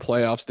teams in the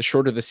playoffs, the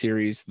shorter the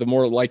series, the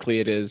more likely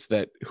it is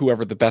that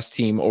whoever the best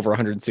team over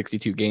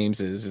 162 games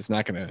is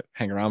not going to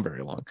hang around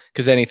very long,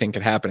 because anything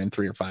could happen in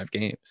 3 or 5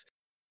 games.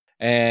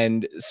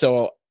 And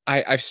so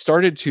I've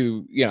started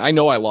to, I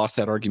know I lost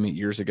that argument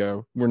years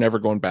ago. We're never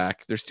going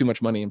back. There's too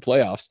much money in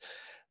playoffs.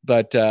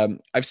 But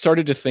I've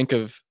started to think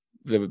of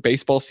the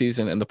baseball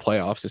season and the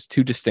playoffs as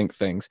 2 distinct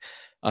things.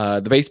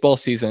 The baseball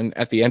season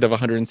at the end of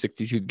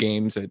 162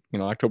 games at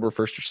October 1st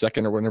or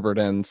 2nd or whenever it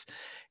ends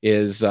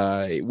is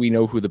we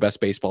know who the best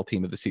baseball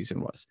team of the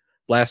season was.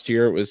 Last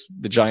year it was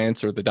the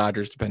Giants or the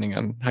Dodgers, depending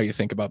on how you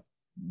think about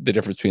the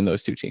difference between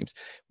those 2 teams.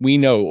 We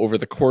know over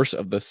the course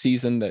of the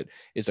season that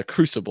is a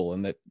crucible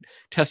and that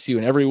tests you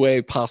in every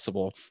way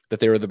possible that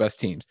they were the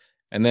best teams.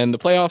 And then the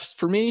playoffs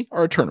for me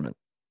are a tournament.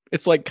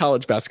 It's like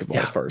college basketball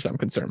as far as I'm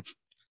concerned.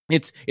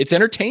 It's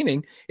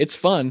entertaining. It's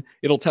fun.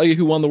 It'll tell you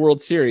who won the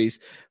World Series,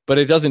 but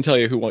it doesn't tell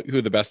you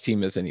who the best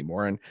team is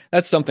anymore. And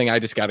that's something I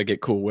just got to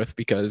get cool with,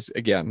 because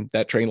again,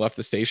 that train left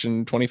the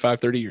station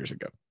 25, 30 years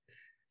ago.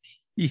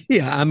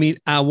 Yeah. I mean,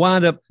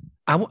 the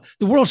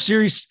World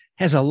Series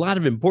has a lot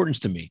of importance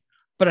to me,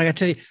 but I got to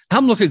tell you,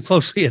 I'm looking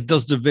closely at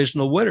those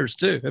divisional winners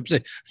too. I'm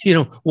saying,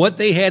 what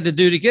they had to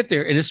do to get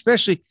there. And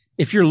especially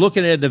if you're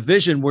looking at a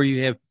division where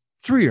you have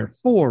 3 or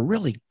 4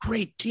 really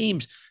great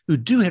teams who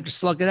do have to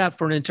slug it out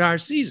for an entire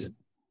season.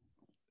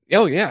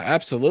 Oh yeah,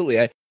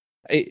 absolutely.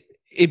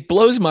 It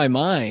blows my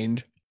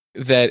mind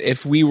that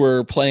if we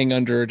were playing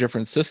under a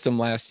different system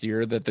last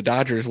year, that the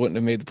Dodgers wouldn't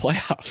have made the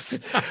playoffs.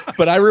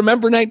 But I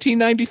remember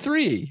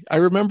 1993.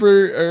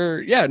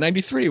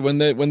 93 when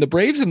the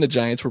Braves and the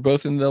Giants were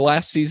both in the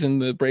last season.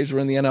 The Braves were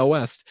in the NL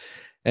West,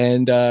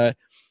 and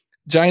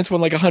Giants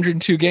won like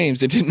 102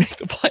 games and didn't make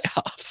the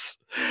playoffs.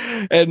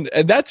 And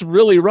that's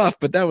really rough,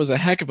 but that was a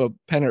heck of a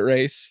pennant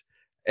race.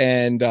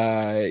 And,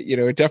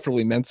 it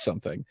definitely meant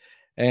something.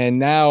 And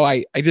now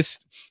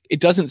it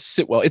doesn't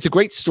sit well. It's a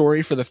great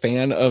story for the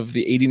fan of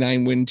the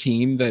 89 win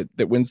team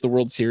that wins the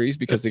World Series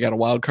because they got a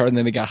wild card and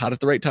then they got hot at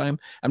the right time.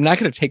 I'm not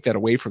going to take that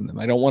away from them.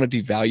 I don't want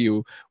to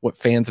devalue what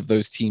fans of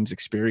those teams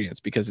experience,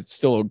 because it's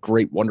still a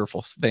great,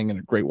 wonderful thing and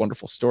a great,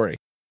 wonderful story.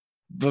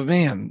 But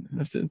man,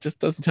 it just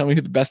doesn't tell me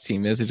who the best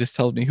team is. It just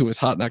tells me who was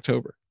hot in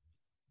October.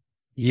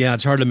 Yeah,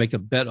 it's hard to make a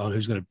bet on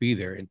who's going to be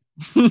there. And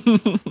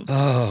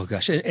oh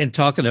gosh, and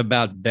talking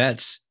about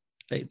bets,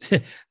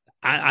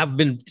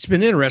 it's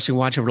been interesting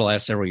watching over the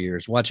last several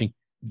years, watching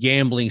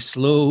gambling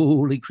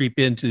slowly creep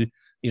into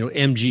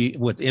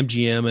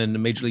MGM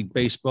and Major League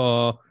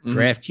Baseball,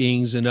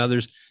 DraftKings and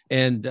others.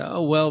 And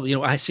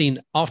I seen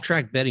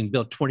off-track betting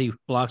built 20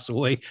 blocks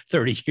away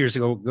 30 years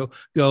ago,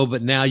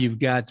 but now you've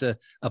got a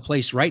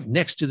place right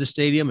next to the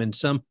stadium, and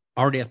some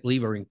already, I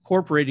believe, are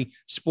incorporating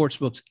sports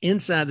books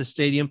inside the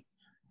stadium.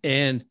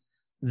 And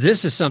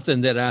this is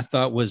something that I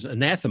thought was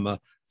anathema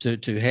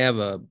to have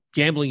a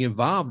gambling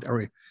involved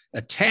or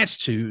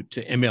attached to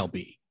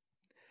MLB.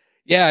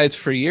 Yeah, it's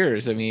for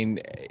years. I mean,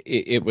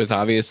 it was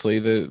obviously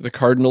the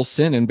cardinal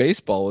sin in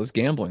baseball is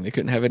gambling. They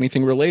couldn't have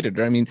anything related.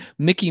 I mean,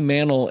 Mickey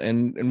Mantle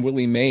and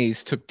Willie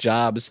Mays took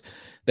jobs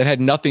that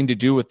had nothing to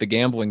do with the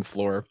gambling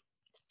floor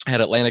at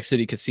Atlantic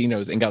City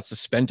casinos and got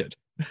suspended.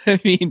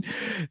 I mean,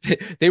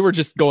 they were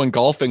just going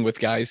golfing with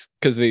guys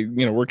because they,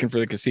 working for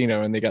the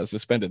casino, and they got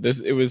suspended.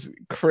 It was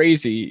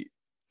crazy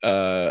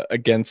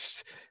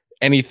against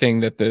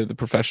anything that the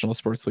professional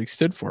sports league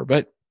stood for.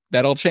 But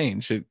that all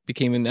changed. It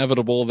became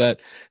inevitable that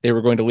they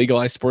were going to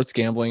legalize sports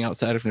gambling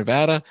outside of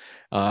Nevada.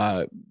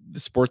 The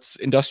sports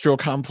industrial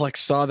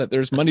complex saw that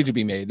there's money to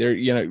be made.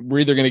 We're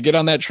either going to get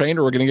on that train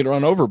or we're going to get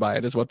run over by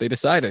it, is what they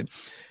decided.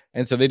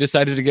 And so they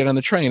decided to get on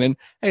the train. And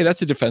hey,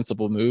 that's a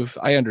defensible move.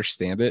 I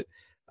understand it.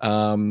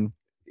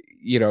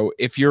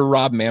 If you're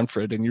Rob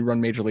Manfred and you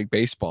run Major League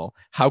Baseball,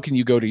 how can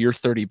you go to your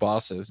 30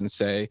 bosses and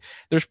say,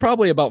 there's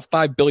probably about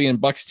 $5 billion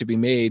to be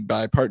made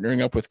by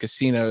partnering up with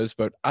casinos,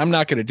 but I'm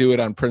not going to do it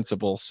on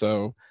principle.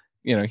 So,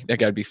 that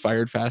got to be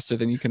fired faster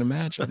than you can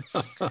imagine.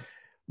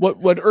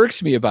 What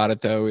irks me about it,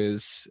 though,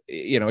 is,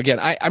 again,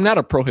 I'm not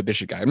a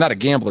prohibition guy. I'm not a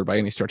gambler by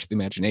any stretch of the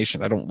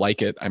imagination. I don't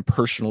like it. I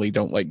personally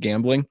don't like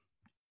gambling,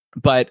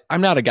 but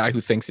I'm not a guy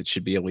who thinks it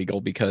should be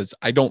illegal, because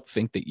I don't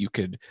think that you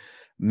could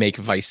make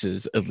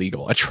vices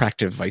illegal.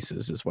 Attractive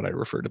vices is what I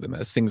refer to them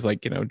as. Things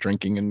like,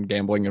 drinking and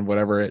gambling and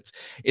whatever.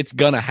 It's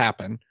gonna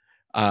happen.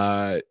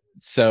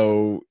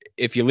 So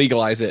if you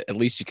legalize it, at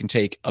least you can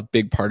take a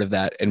big part of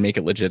that and make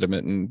it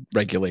legitimate and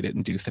regulate it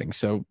and do things.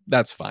 So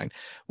that's fine.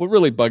 What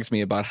really bugs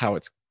me about how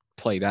it's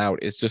played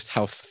out is just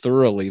how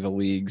thoroughly the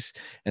leagues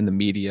and the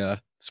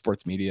media,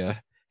 sports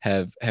media,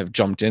 have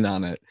jumped in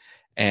on it.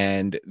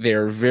 And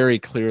they're very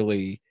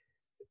clearly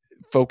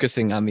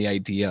focusing on the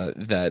idea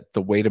that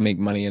the way to make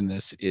money in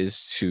this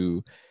is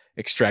to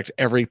extract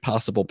every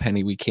possible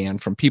penny we can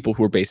from people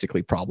who are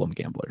basically problem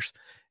gamblers.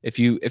 If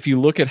you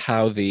look at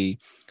how the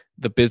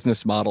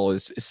business model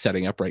is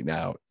setting up right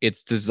now,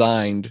 it's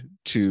designed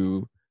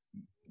to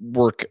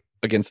work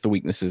against the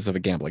weaknesses of a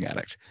gambling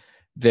addict.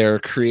 They're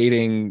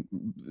creating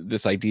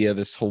this idea,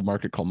 this whole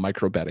market called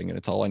micro betting, and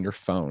it's all on your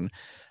phone.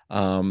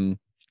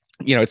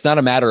 It's not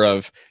a matter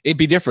of, it'd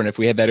be different if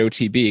we had that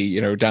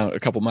OTB, down a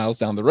couple miles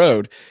down the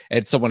road,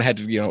 and someone had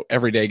to,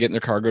 every day get in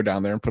their car, go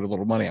down there and put a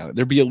little money on it.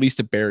 There'd be at least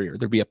a barrier.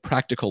 There'd be a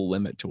practical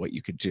limit to what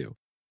you could do.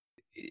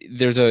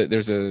 There's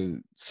a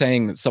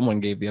saying that someone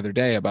gave the other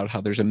day about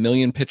how there's 1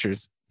 million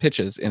pitches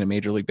in a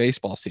Major League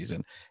Baseball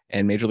season,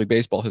 and Major League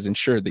Baseball has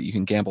ensured that you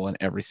can gamble on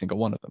every single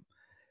one of them.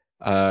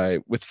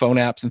 With phone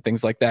apps and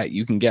things like that,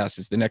 you can guess,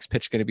 is the next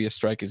pitch going to be a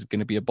strike? Is it going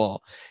to be a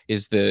ball?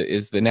 Is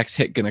the next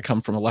hit going to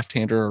come from a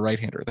left-hander or a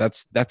right-hander?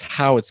 That's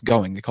how it's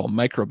going. They call them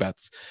micro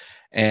bets.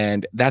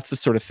 And that's the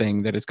sort of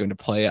thing that is going to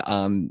play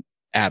on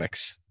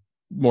addicts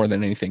more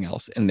than anything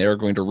else. And they're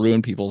going to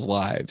ruin people's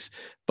lives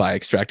by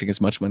extracting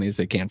as much money as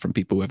they can from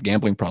people who have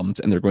gambling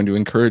problems. And they're going to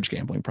encourage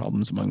gambling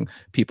problems among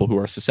people who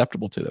are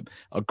susceptible to them.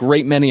 A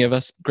great many of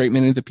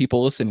the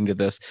people listening to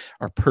this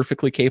are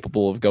perfectly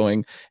capable of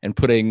going and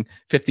putting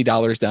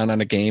 $50 down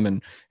on a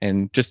game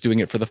and just doing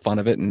it for the fun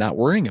of it and not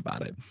worrying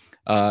about it.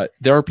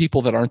 There are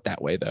people that aren't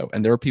that way, though.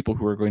 And there are people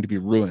who are going to be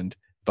ruined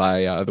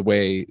by the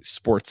way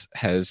sports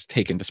has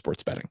taken to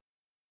sports betting.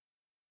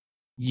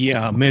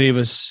 Yeah, many of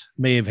us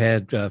may have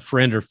had a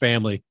friend or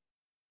family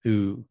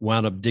who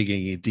wound up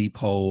digging a deep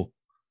hole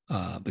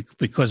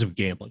because of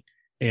gambling.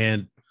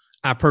 And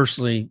I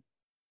personally,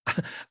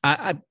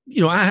 I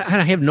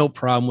have no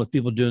problem with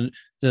people doing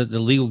the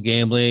legal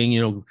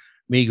gambling.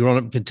 Me growing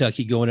up in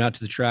Kentucky, going out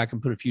to the track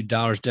and put a few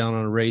dollars down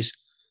on a race.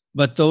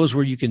 But those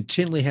where you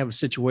continually have a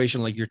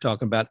situation like you're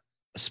talking about,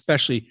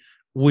 especially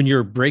when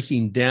you're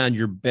breaking down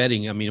your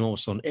betting,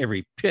 almost on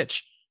every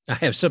pitch, I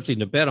have something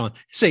to bet on.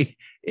 Say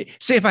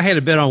if I had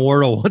to bet on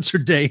Wordle once a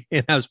day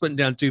and I was putting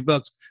down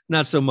 $2,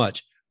 not so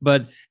much.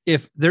 But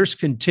if there's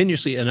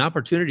continuously an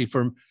opportunity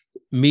for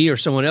me or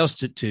someone else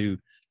to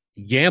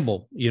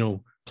gamble,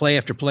 play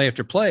after play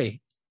after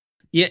play.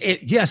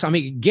 Yes.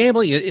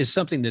 Gambling is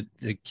something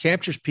that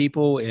captures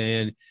people,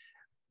 and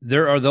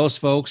there are those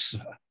folks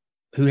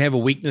who have a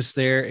weakness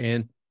there,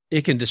 and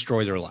it can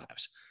destroy their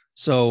lives.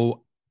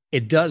 So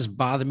it does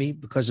bother me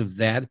because of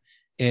that.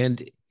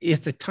 And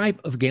if the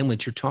type of gambling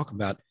that you're talking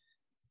about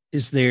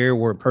is there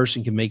where a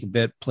person can make a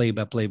bet play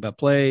by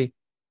play,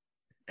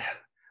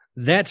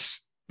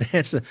 that's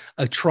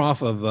a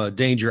trough of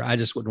danger I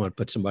just wouldn't want to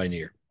put somebody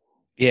near.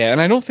 Yeah, and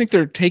I don't think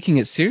they're taking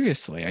it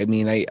seriously.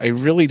 I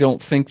really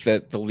don't think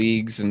that the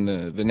leagues and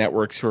the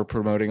networks who are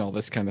promoting all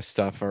this kind of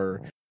stuff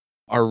are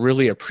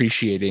really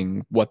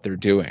appreciating what they're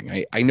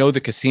doing. I know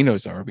the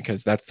casinos are,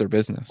 because that's their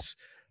business.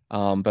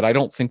 But I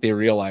don't think they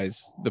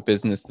realize the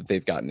business that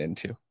they've gotten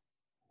into.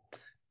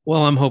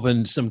 Well, I'm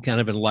hoping some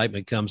kind of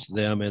enlightenment comes to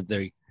them, and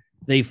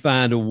they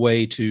find a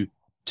way to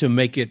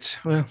make it,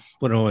 well,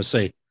 what do I want to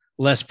say,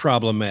 less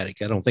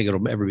problematic. I don't think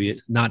it'll ever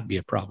not be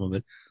a problem,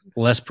 but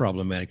less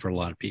problematic for a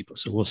lot of people.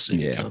 So we'll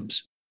see what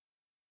comes.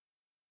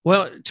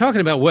 Well,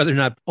 talking about whether or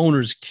not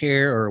owners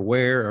care or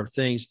aware of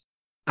things,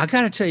 I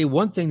got to tell you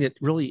one thing that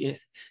really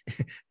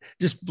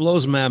just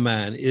blows my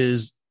mind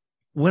is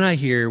when I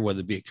hear,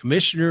 whether it be a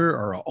commissioner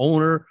or an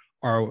owner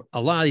or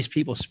a lot of these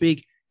people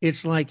speak,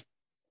 it's like,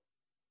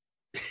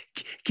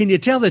 can you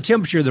tell the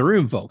temperature of the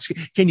room, folks?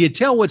 Can you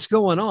tell what's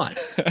going on?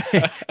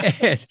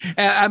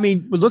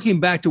 And, looking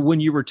back to when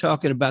you were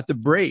talking about the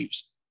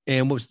Braves,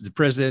 and what was the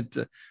president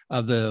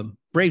of the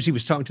Braves? He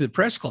was talking to the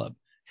press club,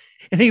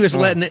 and he was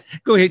letting it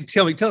go ahead.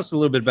 Tell us a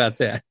little bit about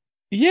that.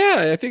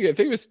 Yeah, I think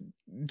it was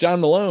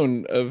John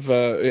Malone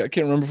I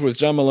can't remember if it was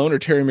John Malone or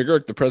Terry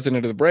McGuirk, the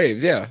president of the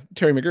Braves. Yeah,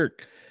 Terry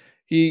McGuirk.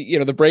 He,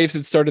 the Braves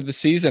had started the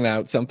season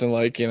out something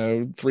like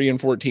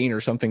 3-14 or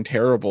something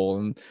terrible,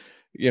 and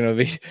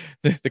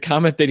the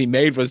comment that he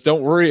made was,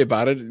 don't worry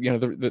about it.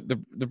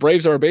 The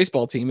Braves are a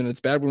baseball team, and it's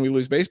bad when we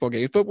lose baseball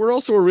games, but we're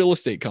also a real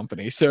estate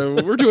company, so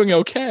we're doing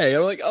okay.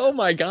 I'm like, oh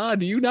my God,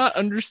 do you not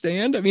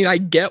understand? I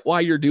get why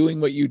you're doing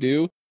what you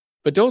do,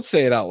 but don't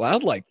say it out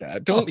loud like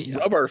that. Don't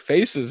rub our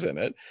faces in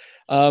it.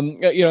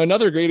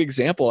 Another great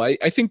example,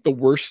 I think the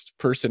worst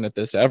person at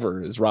this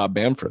ever is Rob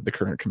Manfred, the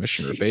current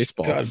commissioner of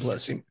baseball. God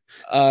bless him.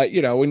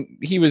 When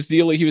he was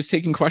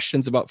taking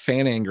questions about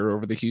fan anger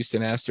over the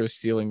Houston Astros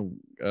stealing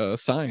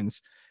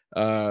signs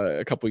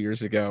a couple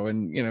years ago.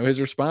 And, his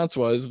response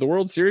was, the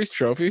World Series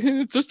trophy,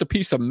 it's just a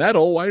piece of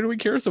metal. Why do we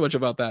care so much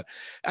about that?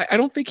 I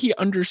don't think he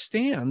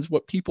understands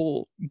what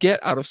people get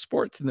out of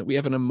sports, and that we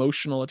have an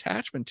emotional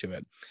attachment to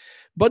it.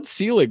 Bud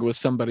Selig was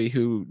somebody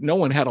who no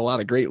one had a lot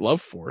of great love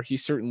for. He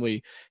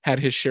certainly had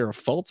his share of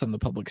faults on the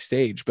public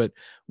stage, but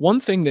one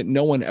thing that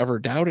no one ever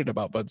doubted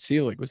about Bud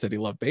Selig was that he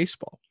loved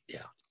baseball.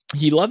 Yeah.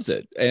 He loves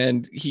it,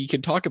 and he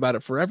can talk about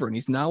it forever, and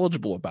he's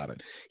knowledgeable about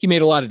it. He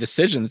made a lot of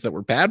decisions that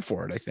were bad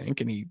for it, I think,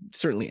 and he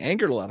certainly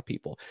angered a lot of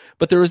people,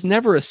 but there was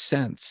never a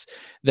sense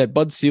that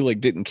Bud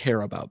Selig didn't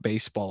care about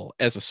baseball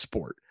as a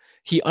sport.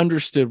 He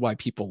understood why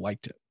people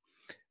liked it.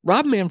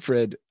 Rob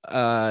Manfred,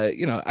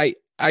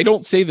 I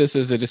don't say this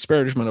as a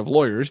disparagement of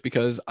lawyers,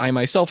 because I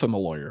myself am a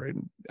lawyer,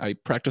 and I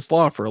practiced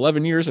law for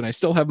 11 years, and I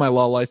still have my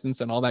law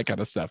license and all that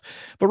kind of stuff.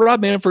 But Rob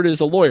Manfred is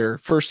a lawyer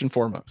first and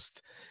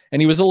foremost.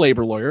 And he was a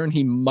labor lawyer, and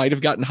he might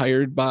have gotten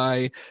hired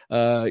by,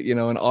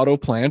 an auto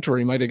plant, or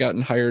he might have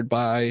gotten hired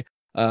by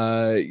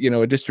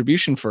a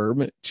distribution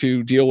firm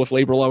to deal with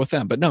labor law with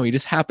them. But no, he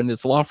just happened.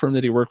 It's a law firm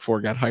that he worked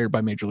for, got hired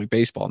by Major League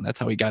Baseball, and that's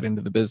how he got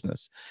into the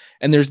business.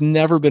 And there's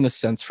never been a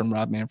sense from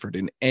Rob Manfred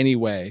in any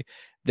way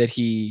that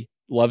he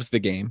loves the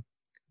game,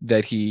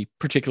 that he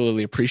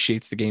particularly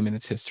appreciates the game and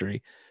its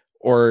history,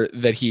 or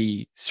that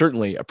he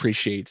certainly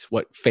appreciates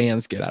what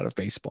fans get out of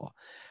baseball.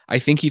 I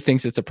think he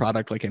thinks it's a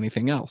product like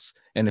anything else.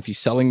 And if he's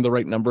selling the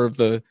right number of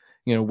the,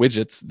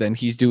 widgets, then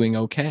he's doing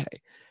okay.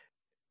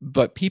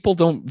 But people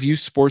don't view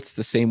sports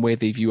the same way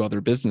they view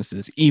other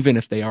businesses, even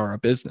if they are a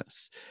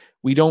business.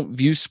 We don't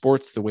view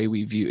sports the way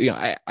we view,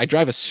 I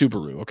drive a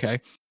Subaru.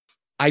 Okay.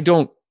 I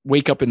don't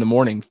wake up in the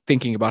morning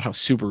thinking about how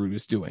Subaru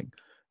is doing.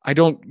 I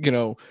don't,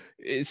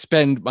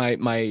 spend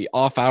my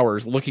off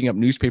hours looking up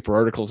newspaper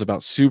articles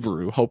about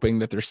Subaru, hoping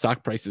that their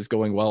stock price is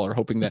going well, or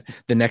hoping that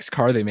the next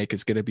car they make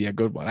is going to be a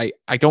good one.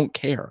 I don't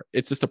care.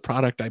 It's just a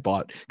product I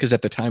bought because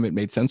at the time it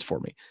made sense for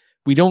me.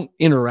 We don't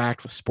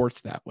interact with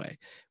sports that way.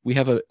 We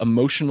have an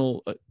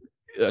emotional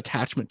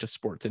attachment to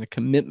sports and a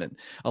commitment,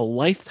 a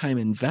lifetime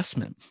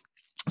investment,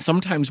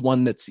 sometimes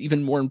one that's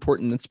even more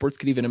important than sports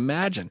could even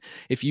imagine.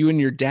 If you and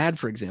your dad,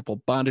 for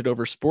example, bonded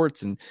over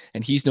sports and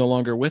he's no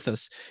longer with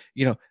us,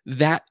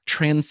 that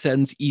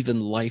transcends even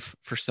life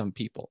for some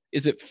people.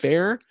 Is it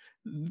fair,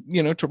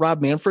 to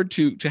Rob Manfred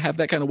to have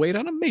that kind of weight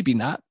on him? Maybe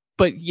not,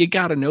 but you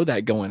got to know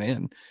that going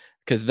in,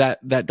 because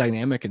that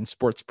dynamic in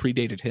sports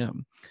predated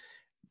him.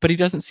 But he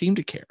doesn't seem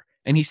to care.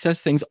 And he says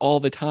things all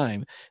the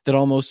time that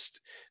almost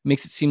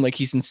makes it seem like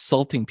he's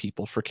insulting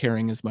people for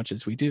caring as much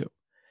as we do.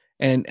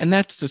 And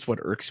that's just what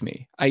irks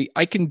me.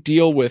 I can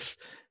deal with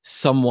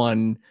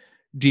someone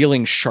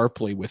dealing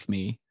sharply with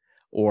me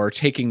or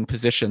taking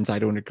positions I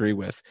don't agree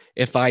with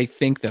if I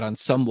think that on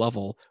some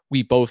level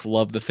we both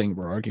love the thing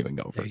we're arguing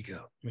over. There you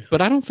go. Yeah.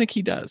 But I don't think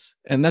he does.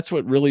 And that's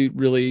what really,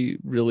 really,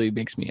 really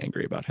makes me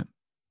angry about him.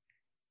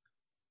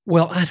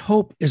 Well, I'd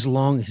hope as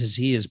long as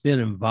he has been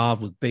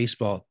involved with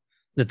baseball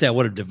that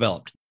would have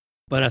developed.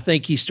 But I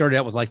think he started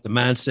out with like the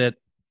mindset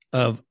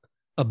of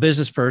a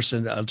business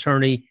person, an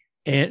attorney,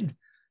 and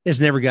has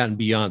never gotten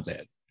beyond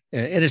that.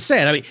 And it's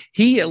sad. I mean,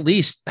 he at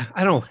least,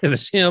 I don't know if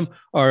it's him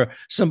or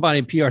somebody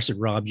in PR said,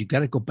 Rob, you got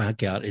to go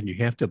back out and you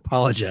have to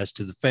apologize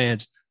to the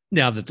fans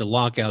now that the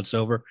lockout's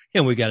over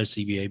and we got a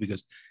CBA,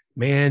 because,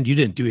 man, you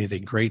didn't do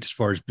anything great as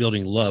far as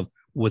building love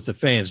with the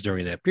fans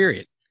during that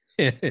period.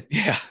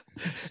 Yeah.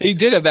 He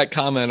did have that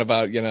comment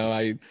about,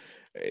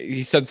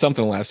 he said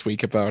something last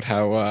week about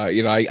how,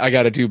 I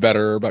got to do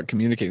better about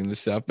communicating this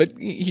stuff, but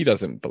he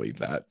doesn't believe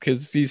that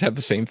because he's had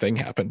the same thing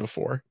happen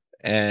before.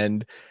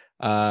 And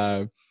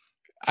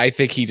I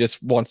think he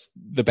just wants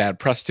the bad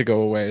press to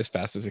go away as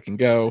fast as it can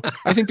go.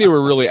 I think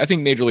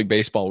Major League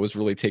Baseball was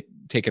really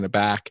taken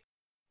aback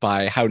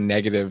by how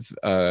negative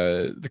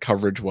the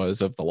coverage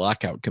was of the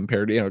lockout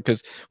compared to,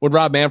 because when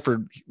Rob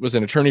Manfred was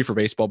an attorney for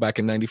baseball back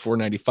in 94,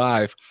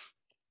 95,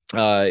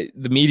 the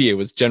media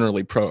was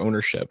generally pro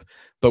ownership,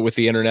 but with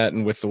the internet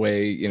and with the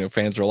way,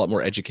 fans are a lot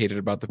more educated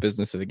about the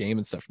business of the game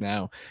and stuff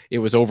now, it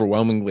was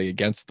overwhelmingly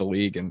against the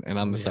league and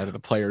on the side of the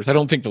players. I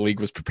don't think the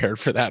league was prepared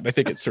for that. I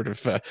think it sort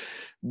of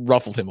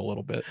ruffled him a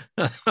little bit.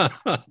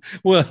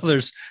 Well,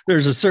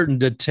 there's a certain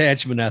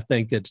detachment, I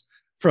think, that's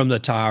from the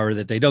tower,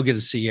 that they don't get to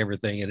see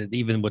everything and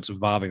even what's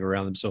evolving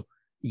around them. So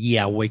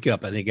yeah, wake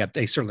up. And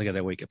they certainly got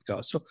that wake up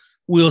call. So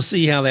we'll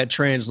see how that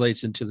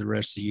translates into the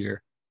rest of the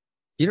year.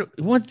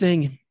 One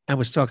thing I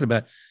was talking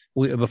about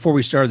before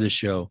we started this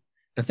show,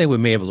 I think we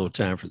may have a little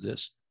time for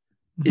this,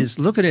 is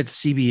looking at the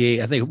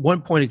CBA. I think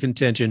one point of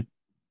contention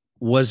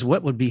was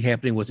what would be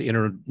happening with the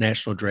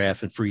international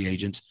draft and free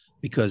agents,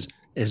 because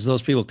as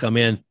those people come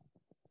in,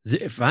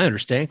 if I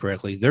understand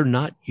correctly, they're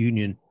not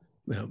union.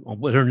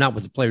 They're not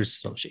with the Players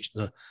Association.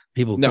 The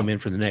people who come in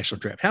for the national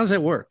draft. How does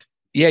that work?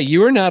 Yeah,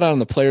 you are not on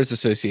the Players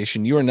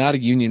Association. You are not a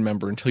union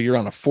member until you're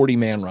on a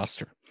 40-man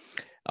roster.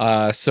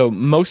 So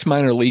most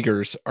minor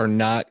leaguers are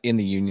not in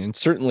the union.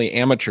 Certainly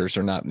amateurs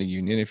are not in the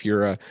union. If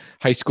you're a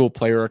high school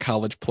player or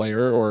college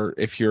player, or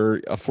if you're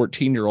a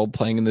 14-year-old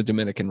playing in the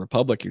Dominican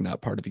Republic, you're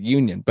not part of the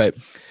union. But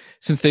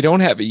since they don't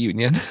have a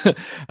union,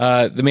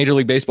 the Major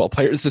League Baseball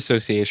Players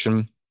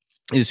Association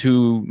is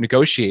who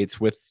negotiates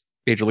with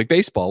Major League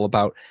Baseball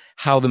about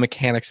how the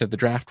mechanics of the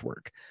draft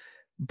work.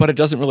 But it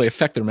doesn't really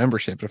affect their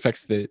membership. It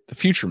affects the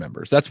future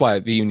members. That's why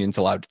the union's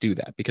allowed to do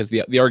that, because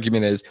the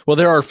argument is, well,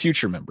 there are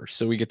future members,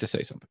 so we get to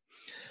say something.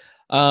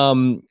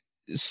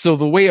 So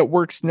the way it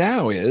works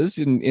now is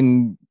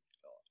in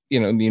the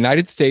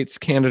United States,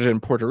 Canada,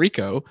 and Puerto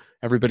Rico,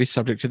 everybody's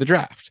subject to the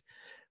draft.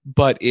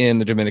 But in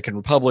the Dominican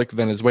Republic,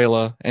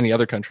 Venezuela, any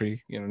other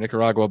country,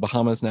 Nicaragua,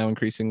 Bahamas now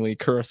increasingly,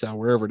 Curacao,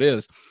 wherever it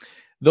is,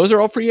 those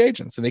are all free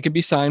agents, and they can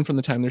be signed from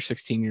the time they're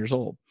 16 years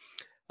old.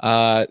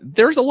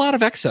 There's a lot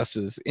of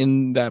excesses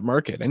in that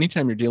market.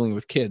 Anytime you're dealing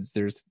with kids,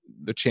 there's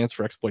the chance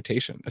for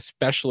exploitation,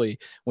 especially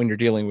when you're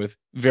dealing with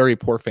very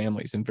poor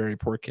families and very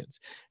poor kids.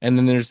 And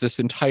then there's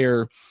this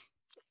entire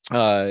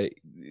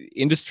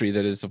industry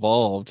that has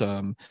evolved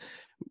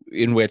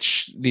in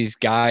which these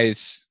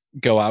guys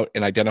go out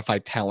and identify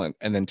talent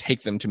and then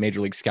take them to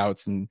Major League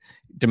Scouts and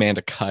demand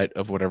a cut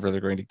of whatever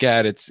they're going to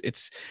get.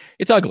 It's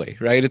ugly,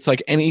 right? It's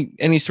like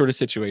any sort of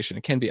situation.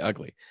 It can be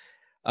ugly.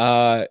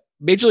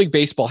 Major League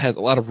Baseball has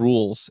a lot of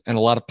rules and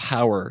a lot of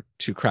power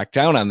to crack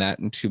down on that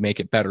and to make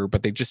it better,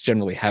 but they just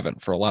generally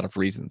haven't for a lot of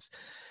reasons.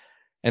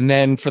 And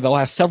then for the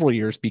last several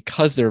years,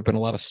 because there have been a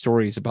lot of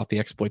stories about the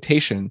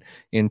exploitation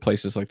in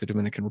places like the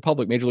Dominican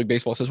Republic, Major League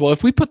Baseball says, well,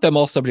 if we put them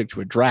all subject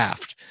to a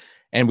draft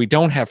and we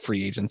don't have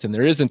free agents and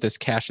there isn't this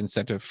cash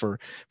incentive for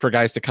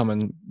guys to come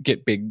and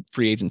get big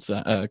free agents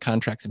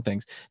contracts and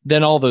things,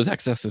 then all those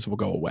excesses will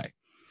go away.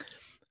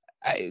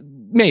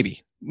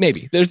 Maybe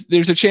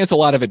there's a chance a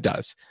lot of it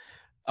does.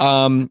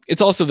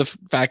 It's also the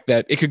fact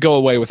that it could go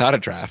away without a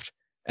draft.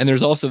 And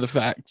there's also the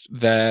fact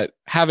that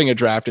having a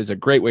draft is a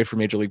great way for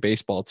Major League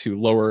Baseball to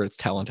lower its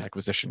talent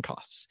acquisition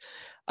costs.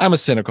 I'm a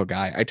cynical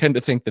guy. I tend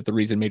to think that the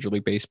reason Major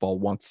League Baseball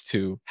wants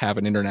to have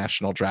an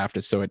international draft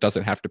is so it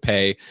doesn't have to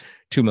pay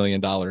 $2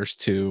 million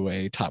to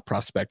a top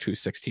prospect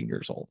who's 16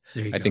 years old.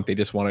 I think they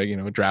just want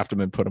to, draft them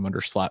and put them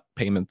under slot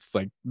payments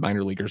like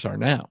minor leaguers are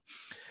now.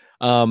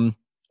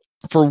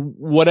 For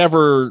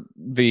whatever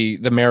the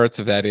merits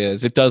of that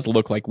is, it does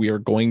look like we are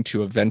going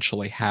to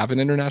eventually have an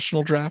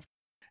international draft.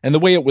 And the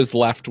way it was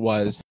left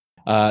was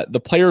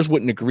the players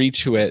wouldn't agree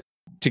to it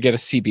to get a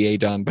CBA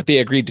done, but they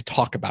agreed to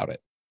talk about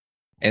it.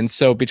 And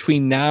so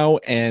between now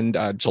and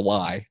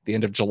July, the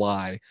end of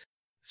July,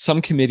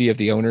 some committee of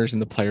the owners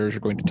and the players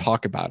are going to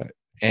talk about it.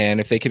 And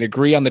if they can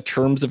agree on the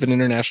terms of an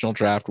international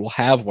draft, we'll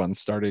have one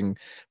starting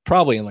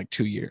probably in like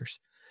 2 years.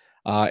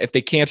 If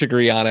they can't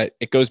agree on it,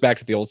 it goes back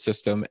to the old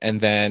system.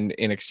 And then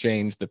in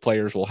exchange, the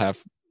players will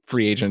have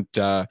free agent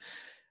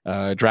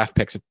draft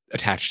picks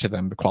attached to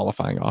them, the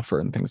qualifying offer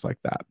and things like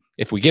that.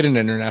 If we get an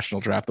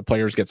international draft, the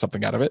players get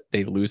something out of it.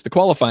 They lose the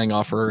qualifying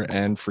offer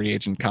and free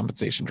agent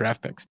compensation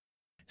draft picks.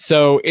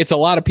 So it's a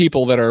lot of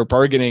people that are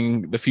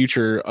bargaining the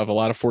future of a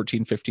lot of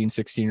 14, 15,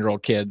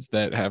 16-year-old kids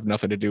that have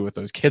nothing to do with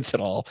those kids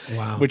at all,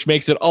 wow, which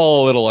makes it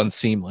all a little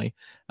unseemly.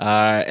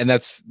 And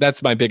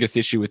that's my biggest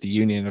issue with the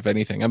union, if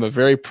anything. I'm a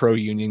very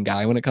pro-union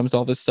guy when it comes to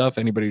all this stuff.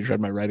 Anybody who's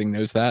read my writing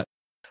knows that.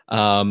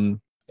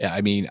 Yeah,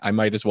 I mean, I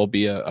might as well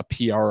be a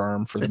PR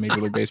arm for the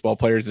Major League Baseball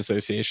Players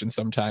Association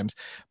sometimes,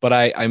 but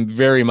I'm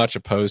very much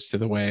opposed to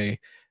the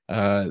way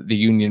the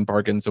union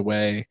bargains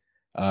away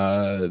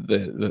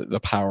the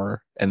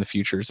power and the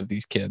futures of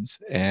these kids.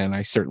 And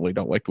I certainly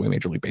don't like the way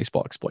Major League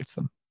Baseball exploits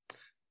them.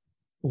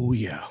 Oh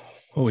yeah.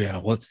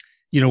 Well,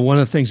 one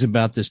of the things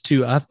about this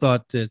too, I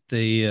thought that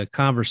the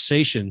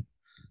conversation,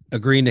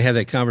 agreeing to have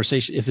that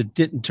conversation, if it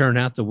didn't turn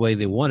out the way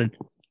they wanted,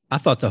 I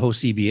thought the whole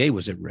CBA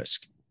was at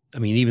risk. I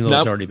mean, even though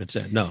It's already been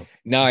said, no,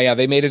 yeah,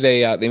 they made it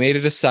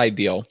a side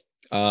deal.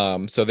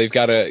 So they've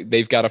got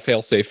a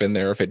fail safe in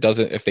there.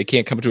 If they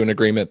can't come to an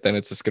agreement, then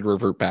it's just going to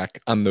revert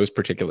back on those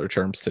particular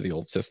terms to the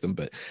old system.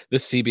 But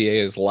this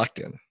CBA is locked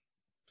in.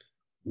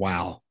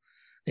 Wow.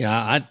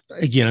 Yeah.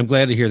 I'm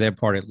glad to hear that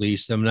part. At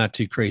least I'm not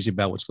too crazy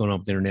about what's going on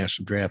with the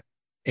international draft.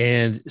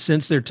 And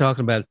since they're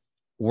talking about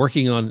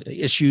working on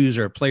issues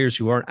or players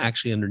who aren't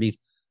actually underneath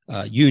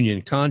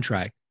union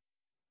contract,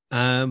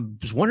 I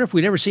was wondering if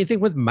we'd ever see anything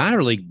with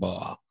minor league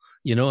ball.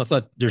 I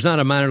thought there's not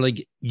a minor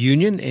league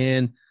union,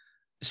 and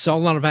saw a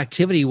lot of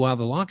activity while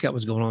the lockout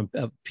was going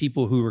on.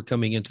 People who were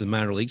coming into the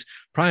minor leagues.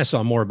 Probably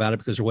saw more about it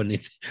because there wasn't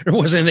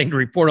anything to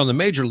report on the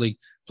major league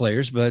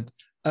players. But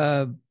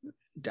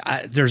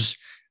there's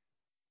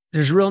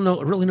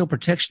really no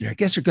protection there. I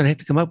guess they're going to have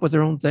to come up with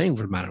their own thing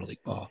for minor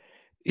league ball.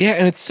 Yeah,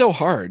 and it's so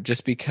hard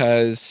just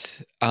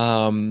because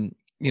minor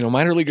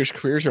leaguers'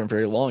 careers aren't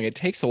very long. It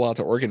takes a while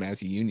to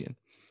organize a union.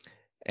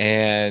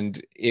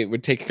 And it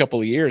would take a couple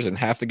of years, and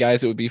half the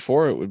guys it would be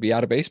for it would be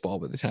out of baseball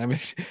by the time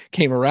it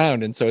came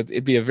around. And so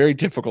it'd be a very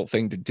difficult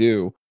thing to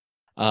do.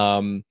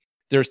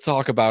 There's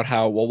talk about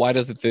how, well, why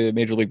doesn't the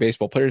Major League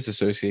Baseball Players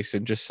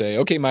Association just say,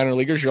 okay, minor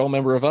leaguers, you're all a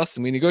member of us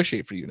and we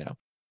negotiate for you now?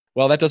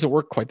 Well, that doesn't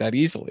work quite that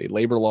easily.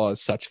 Labor law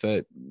is such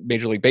that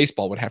Major League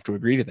Baseball would have to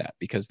agree to that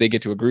because they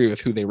get to agree with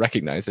who they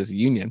recognize as a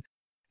union.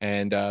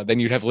 And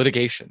then you'd have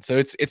litigation. So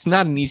it's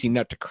not an easy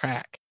nut to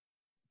crack.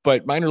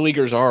 But minor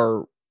leaguers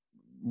are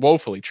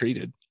woefully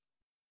treated,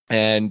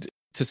 and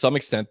to some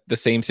extent the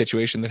same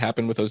situation that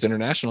happened with those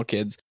international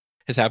kids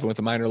has happened with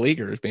the minor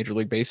leaguers. Major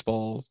League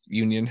Baseball's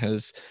union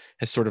has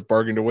sort of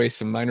bargained away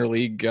some minor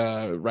league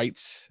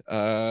rights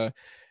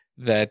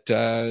that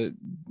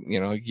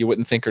you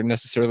wouldn't think are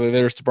necessarily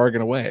theirs to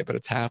bargain away, but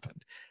it's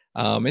happened.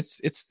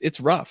 It's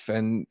rough,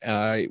 and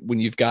when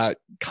you've got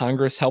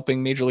Congress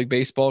helping Major League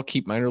Baseball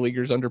keep minor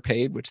leaguers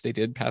underpaid, which they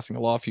did, passing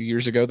a law a few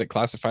years ago that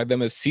classified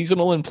them as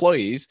seasonal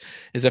employees,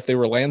 as if they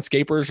were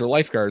landscapers or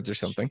lifeguards or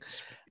something.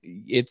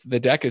 The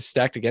deck is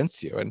stacked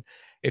against you. And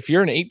if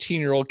you're an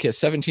 18-year-old kid,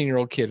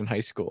 17-year-old kid in high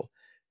school,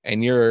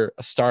 and you're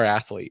a star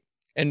athlete,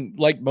 and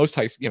like most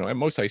at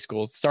most high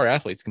schools, star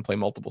athletes can play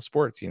multiple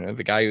sports.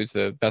 The guy who's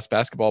the best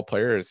basketball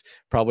player is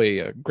probably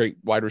a great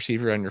wide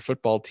receiver on your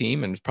football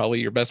team and is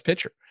probably your best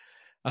pitcher.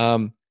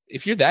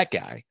 If you're that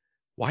guy,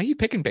 why are you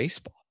picking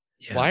baseball?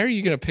 Yeah. Why are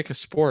you going to pick a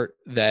sport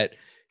that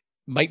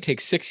might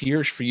take 6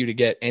 years for you to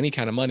get any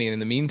kind of money. And in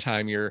the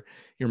meantime, you're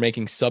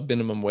making sub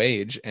minimum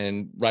wage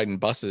and riding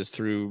buses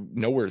through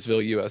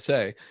Nowheresville,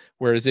 USA.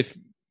 Whereas if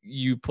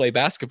you play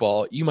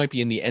basketball, you might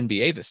be in the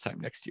NBA this time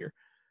next year.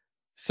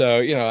 So,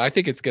 I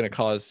think it's going to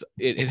cause,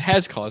 it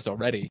has caused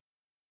already.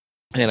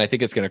 And I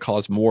think it's going to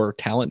cause more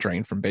talent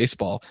drain from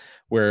baseball,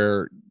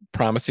 where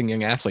promising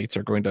young athletes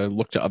are going to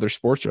look to other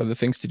sports or other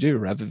things to do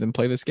rather than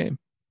play this game.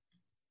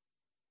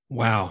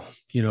 Wow.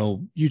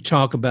 You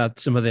talk about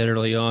some of that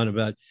early on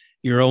about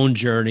your own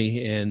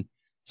journey and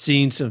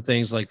seeing some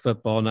things like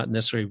football not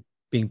necessarily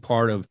being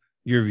part of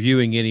your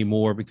viewing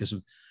anymore because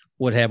of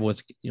what happened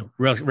with,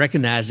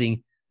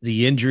 recognizing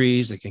the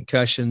injuries, the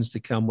concussions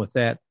that come with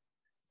that,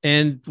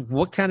 and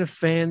what kind of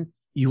fan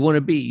you want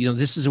to be.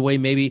 This is a way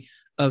maybe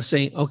of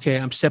saying, okay,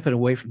 I'm stepping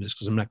away from this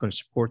because I'm not going to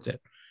support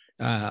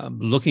that.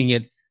 Looking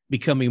at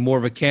becoming more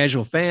of a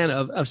casual fan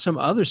of some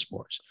other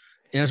sports.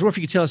 And I was wondering if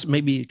you could tell us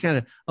maybe kind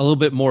of a little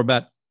bit more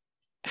about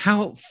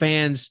how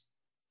fans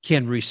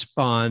can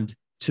respond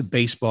to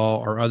baseball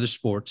or other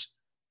sports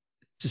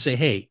to say,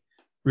 hey,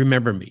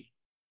 remember me,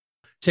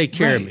 take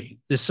care of me,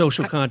 this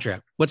social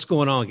contract. What's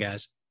going on,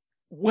 guys?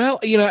 Well,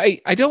 I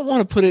don't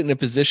want to put it in a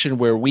position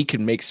where we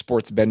can make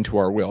sports bend to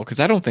our will, because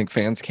I don't think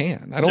fans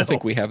can. I don't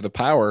think we have the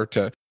power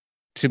to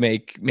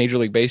make Major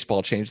League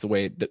Baseball change the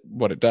way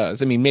what it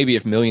does. I mean, maybe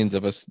if millions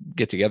of us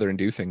get together and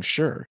do things,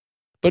 sure.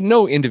 But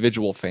no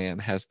individual fan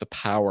has the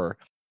power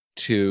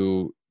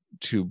to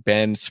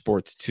bend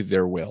sports to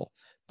their will.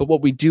 But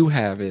what we do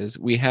have is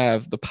we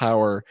have the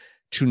power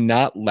to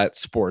not let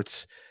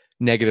sports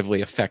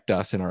negatively affect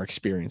us in our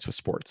experience with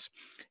sports.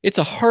 It's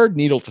a hard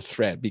needle to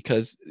thread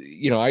because,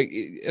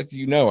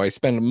 I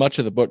spend much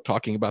of the book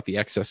talking about the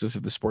excesses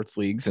of the sports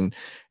leagues and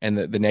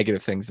the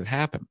negative things that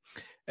happen.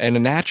 And a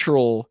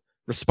natural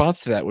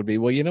response to that would be,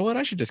 well, you know what?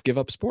 I should just give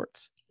up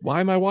sports. Why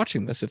am I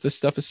watching this if this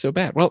stuff is so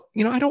bad? Well,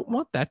 I don't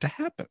want that to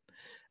happen.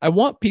 I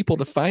want people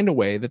to find a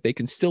way that they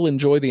can still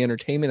enjoy the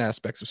entertainment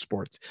aspects of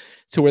sports,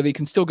 to where they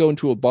can still go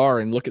into a bar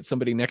and look at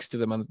somebody next to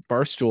them on the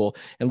bar stool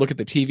and look at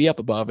the TV up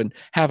above and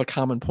have a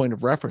common point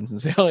of reference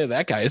and say, oh, yeah,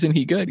 that guy, isn't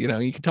he good? You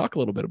can talk a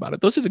little bit about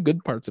it. Those are the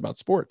good parts about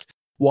sports,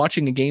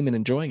 watching a game and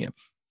enjoying it.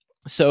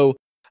 So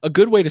a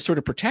good way to sort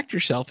of protect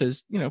yourself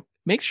is,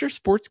 make sure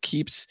sports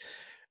keeps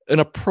an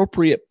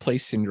appropriate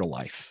place in your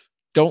life.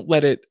 Don't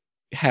let it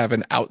have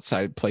an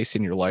outside place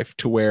in your life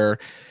to where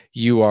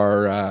you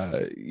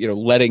are,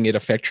 letting it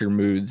affect your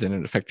moods and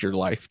it affect your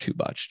life too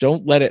much.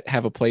 Don't let it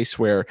have a place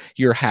where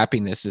your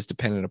happiness is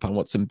dependent upon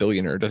what some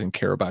billionaire doesn't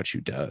care about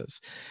you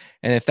does.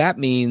 And if that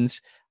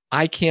means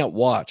I can't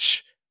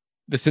watch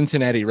the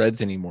Cincinnati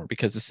Reds anymore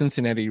because the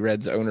Cincinnati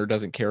Reds owner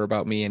doesn't care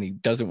about me and he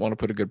doesn't want to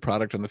put a good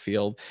product on the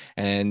field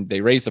and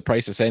they raise the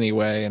prices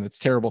anyway and it's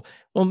terrible.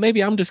 Well,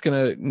 maybe I'm just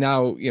going to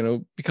now,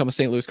 become a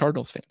St. Louis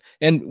Cardinals fan.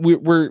 And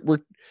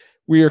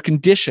we are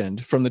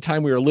conditioned from the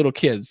time we were little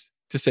kids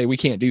to say we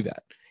can't do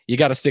that. You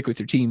got to stick with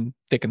your team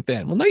thick and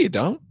thin. Well, no, you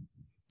don't.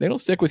 They don't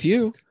stick with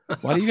you.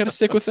 Why do you got to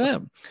stick with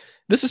them?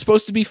 This is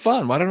supposed to be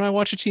fun. Why don't I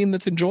watch a team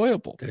that's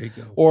enjoyable? There you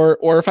go.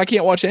 Or if I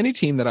can't watch any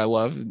team that I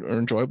love or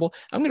enjoyable,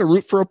 I'm going to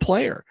root for a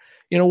player.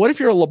 What if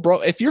you're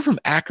if you're from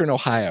Akron,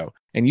 Ohio,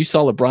 and you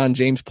saw LeBron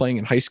James playing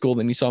in high school,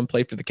 then you saw him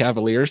play for the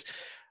Cavaliers,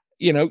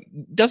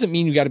 doesn't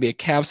mean you got to be a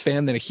Cavs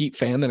fan, then a Heat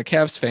fan, then a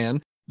Cavs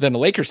fan, then a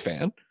Lakers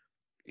fan.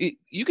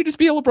 You could just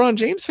be a LeBron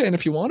James fan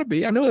if you want to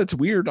be. I know that's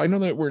weird. I know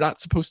that we're not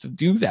supposed to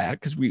do that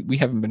because we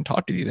haven't been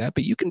taught to do that,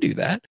 but you can do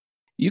that.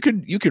 You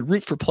could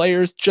root for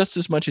players just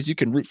as much as you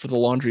can root for the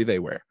laundry they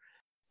wear.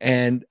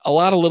 And a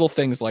lot of little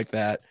things like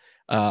that,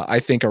 I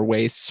think, are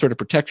ways to sort of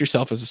protect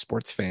yourself as a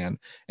sports fan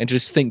and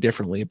just think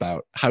differently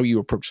about how you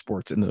approach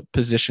sports and the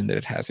position that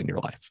it has in your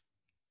life.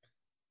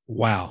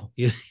 Wow.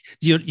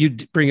 You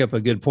bring up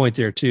a good point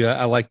there too.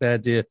 I like the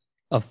idea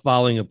of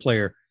following a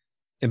player.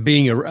 And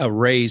being a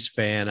Rays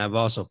fan, I've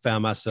also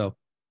found myself,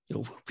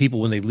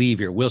 people when they leave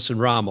here, Wilson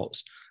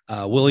Ramos,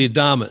 Willie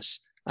Adames.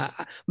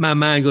 My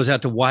mind goes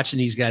out to watching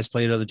these guys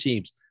play at other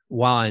teams.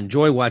 While I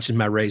enjoy watching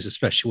my Rays,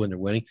 especially when they're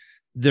winning,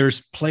 there's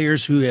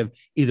players who have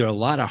either a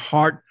lot of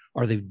heart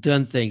or they've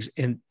done things,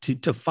 and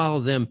to follow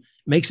them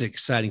makes it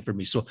exciting for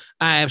me. So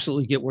I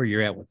absolutely get where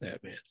you're at with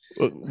that, man.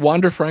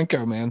 Wander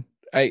Franco, man.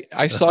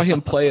 I saw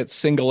him play at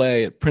Single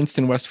A at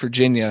Princeton, West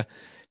Virginia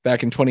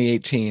back in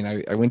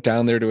 2018. I went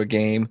down there to a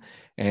game.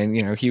 And,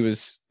 he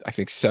was, I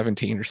think,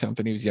 17 or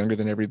something. He was younger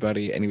than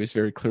everybody. And he was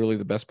very clearly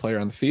the best player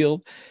on the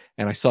field.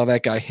 And I saw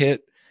that guy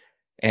hit.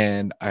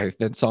 And I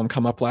then saw him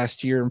come up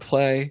last year and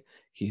play.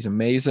 He's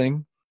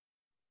amazing.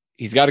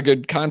 He's got a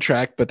good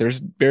contract, but there's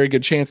very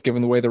good chance,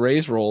 given the way the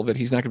Rays roll, that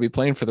he's not going to be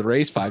playing for the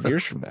Rays 5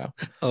 years from now.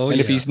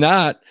 If he's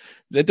not,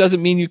 that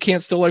doesn't mean you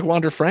can't still like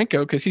Wander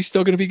Franco, because he's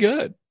still going to be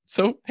good.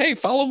 So, hey,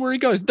 follow him where he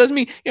goes. Doesn't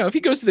mean, if he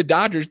goes to the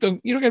Dodgers,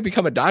 you don't got to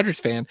become a Dodgers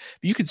fan,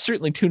 but you could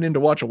certainly tune in to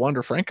watch a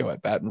Wander Franco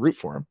at bat and root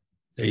for him.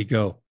 There you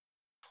go.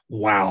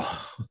 Wow.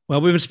 Well,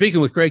 we've been speaking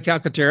with Greg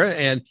Calcaterra,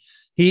 and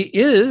he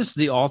is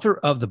the author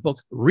of the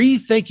book,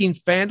 Rethinking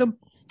Fandom,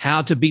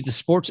 How to Beat the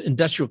Sports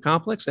Industrial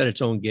Complex at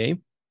Its Own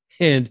Game.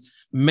 And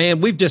man,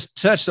 we've just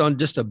touched on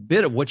just a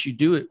bit of what you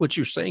do, what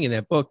you're saying in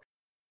that book.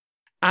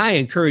 I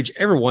encourage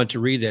everyone to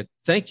read that.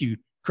 Thank you,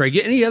 Craig.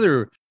 Any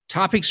other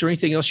topics or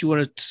anything else you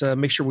want to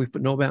make sure we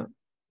know about?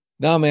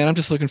 No, man, I'm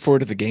just looking forward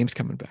to the games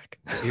coming back.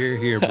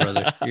 Here,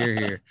 brother.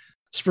 Here.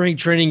 Spring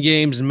training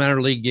games and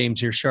minor league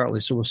games here shortly,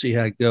 so we'll see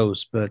how it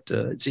goes. But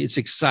it's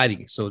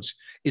exciting. So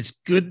it's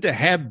good to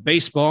have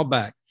baseball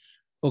back.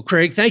 Well,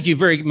 Craig, thank you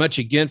very much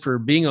again for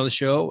being on the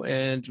show.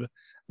 And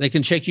they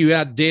can check you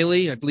out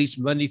daily, at least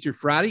Monday through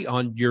Friday,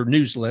 on your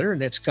newsletter,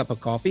 and that's Cup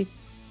of Coffee.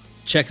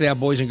 Check it out,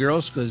 boys and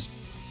girls, because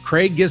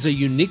Craig gives a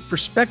unique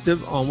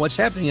perspective on what's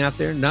happening out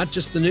there, not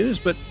just the news,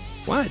 but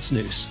why it's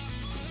news.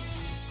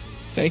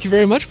 Thank you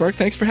very much, Mark.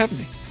 Thanks for having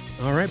me.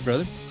 All right,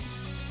 brother.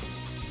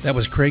 That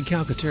was Craig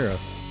Calcaterra,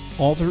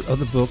 author of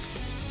the book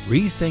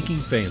Rethinking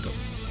Fandom,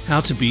 How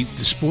to Beat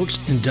the Sports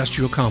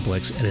Industrial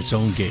Complex at Its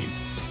Own Game.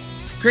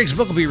 Craig's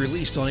book will be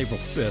released on April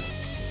 5th.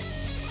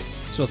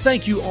 So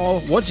thank you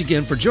all once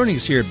again for joining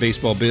us here at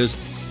Baseball Biz,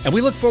 and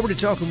we look forward to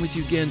talking with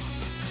you again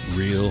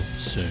real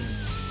soon.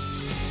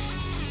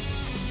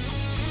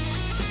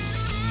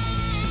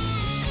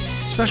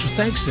 Special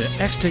thanks to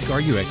X-Take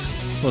RUX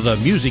for the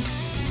music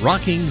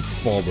Rocking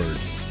Forward.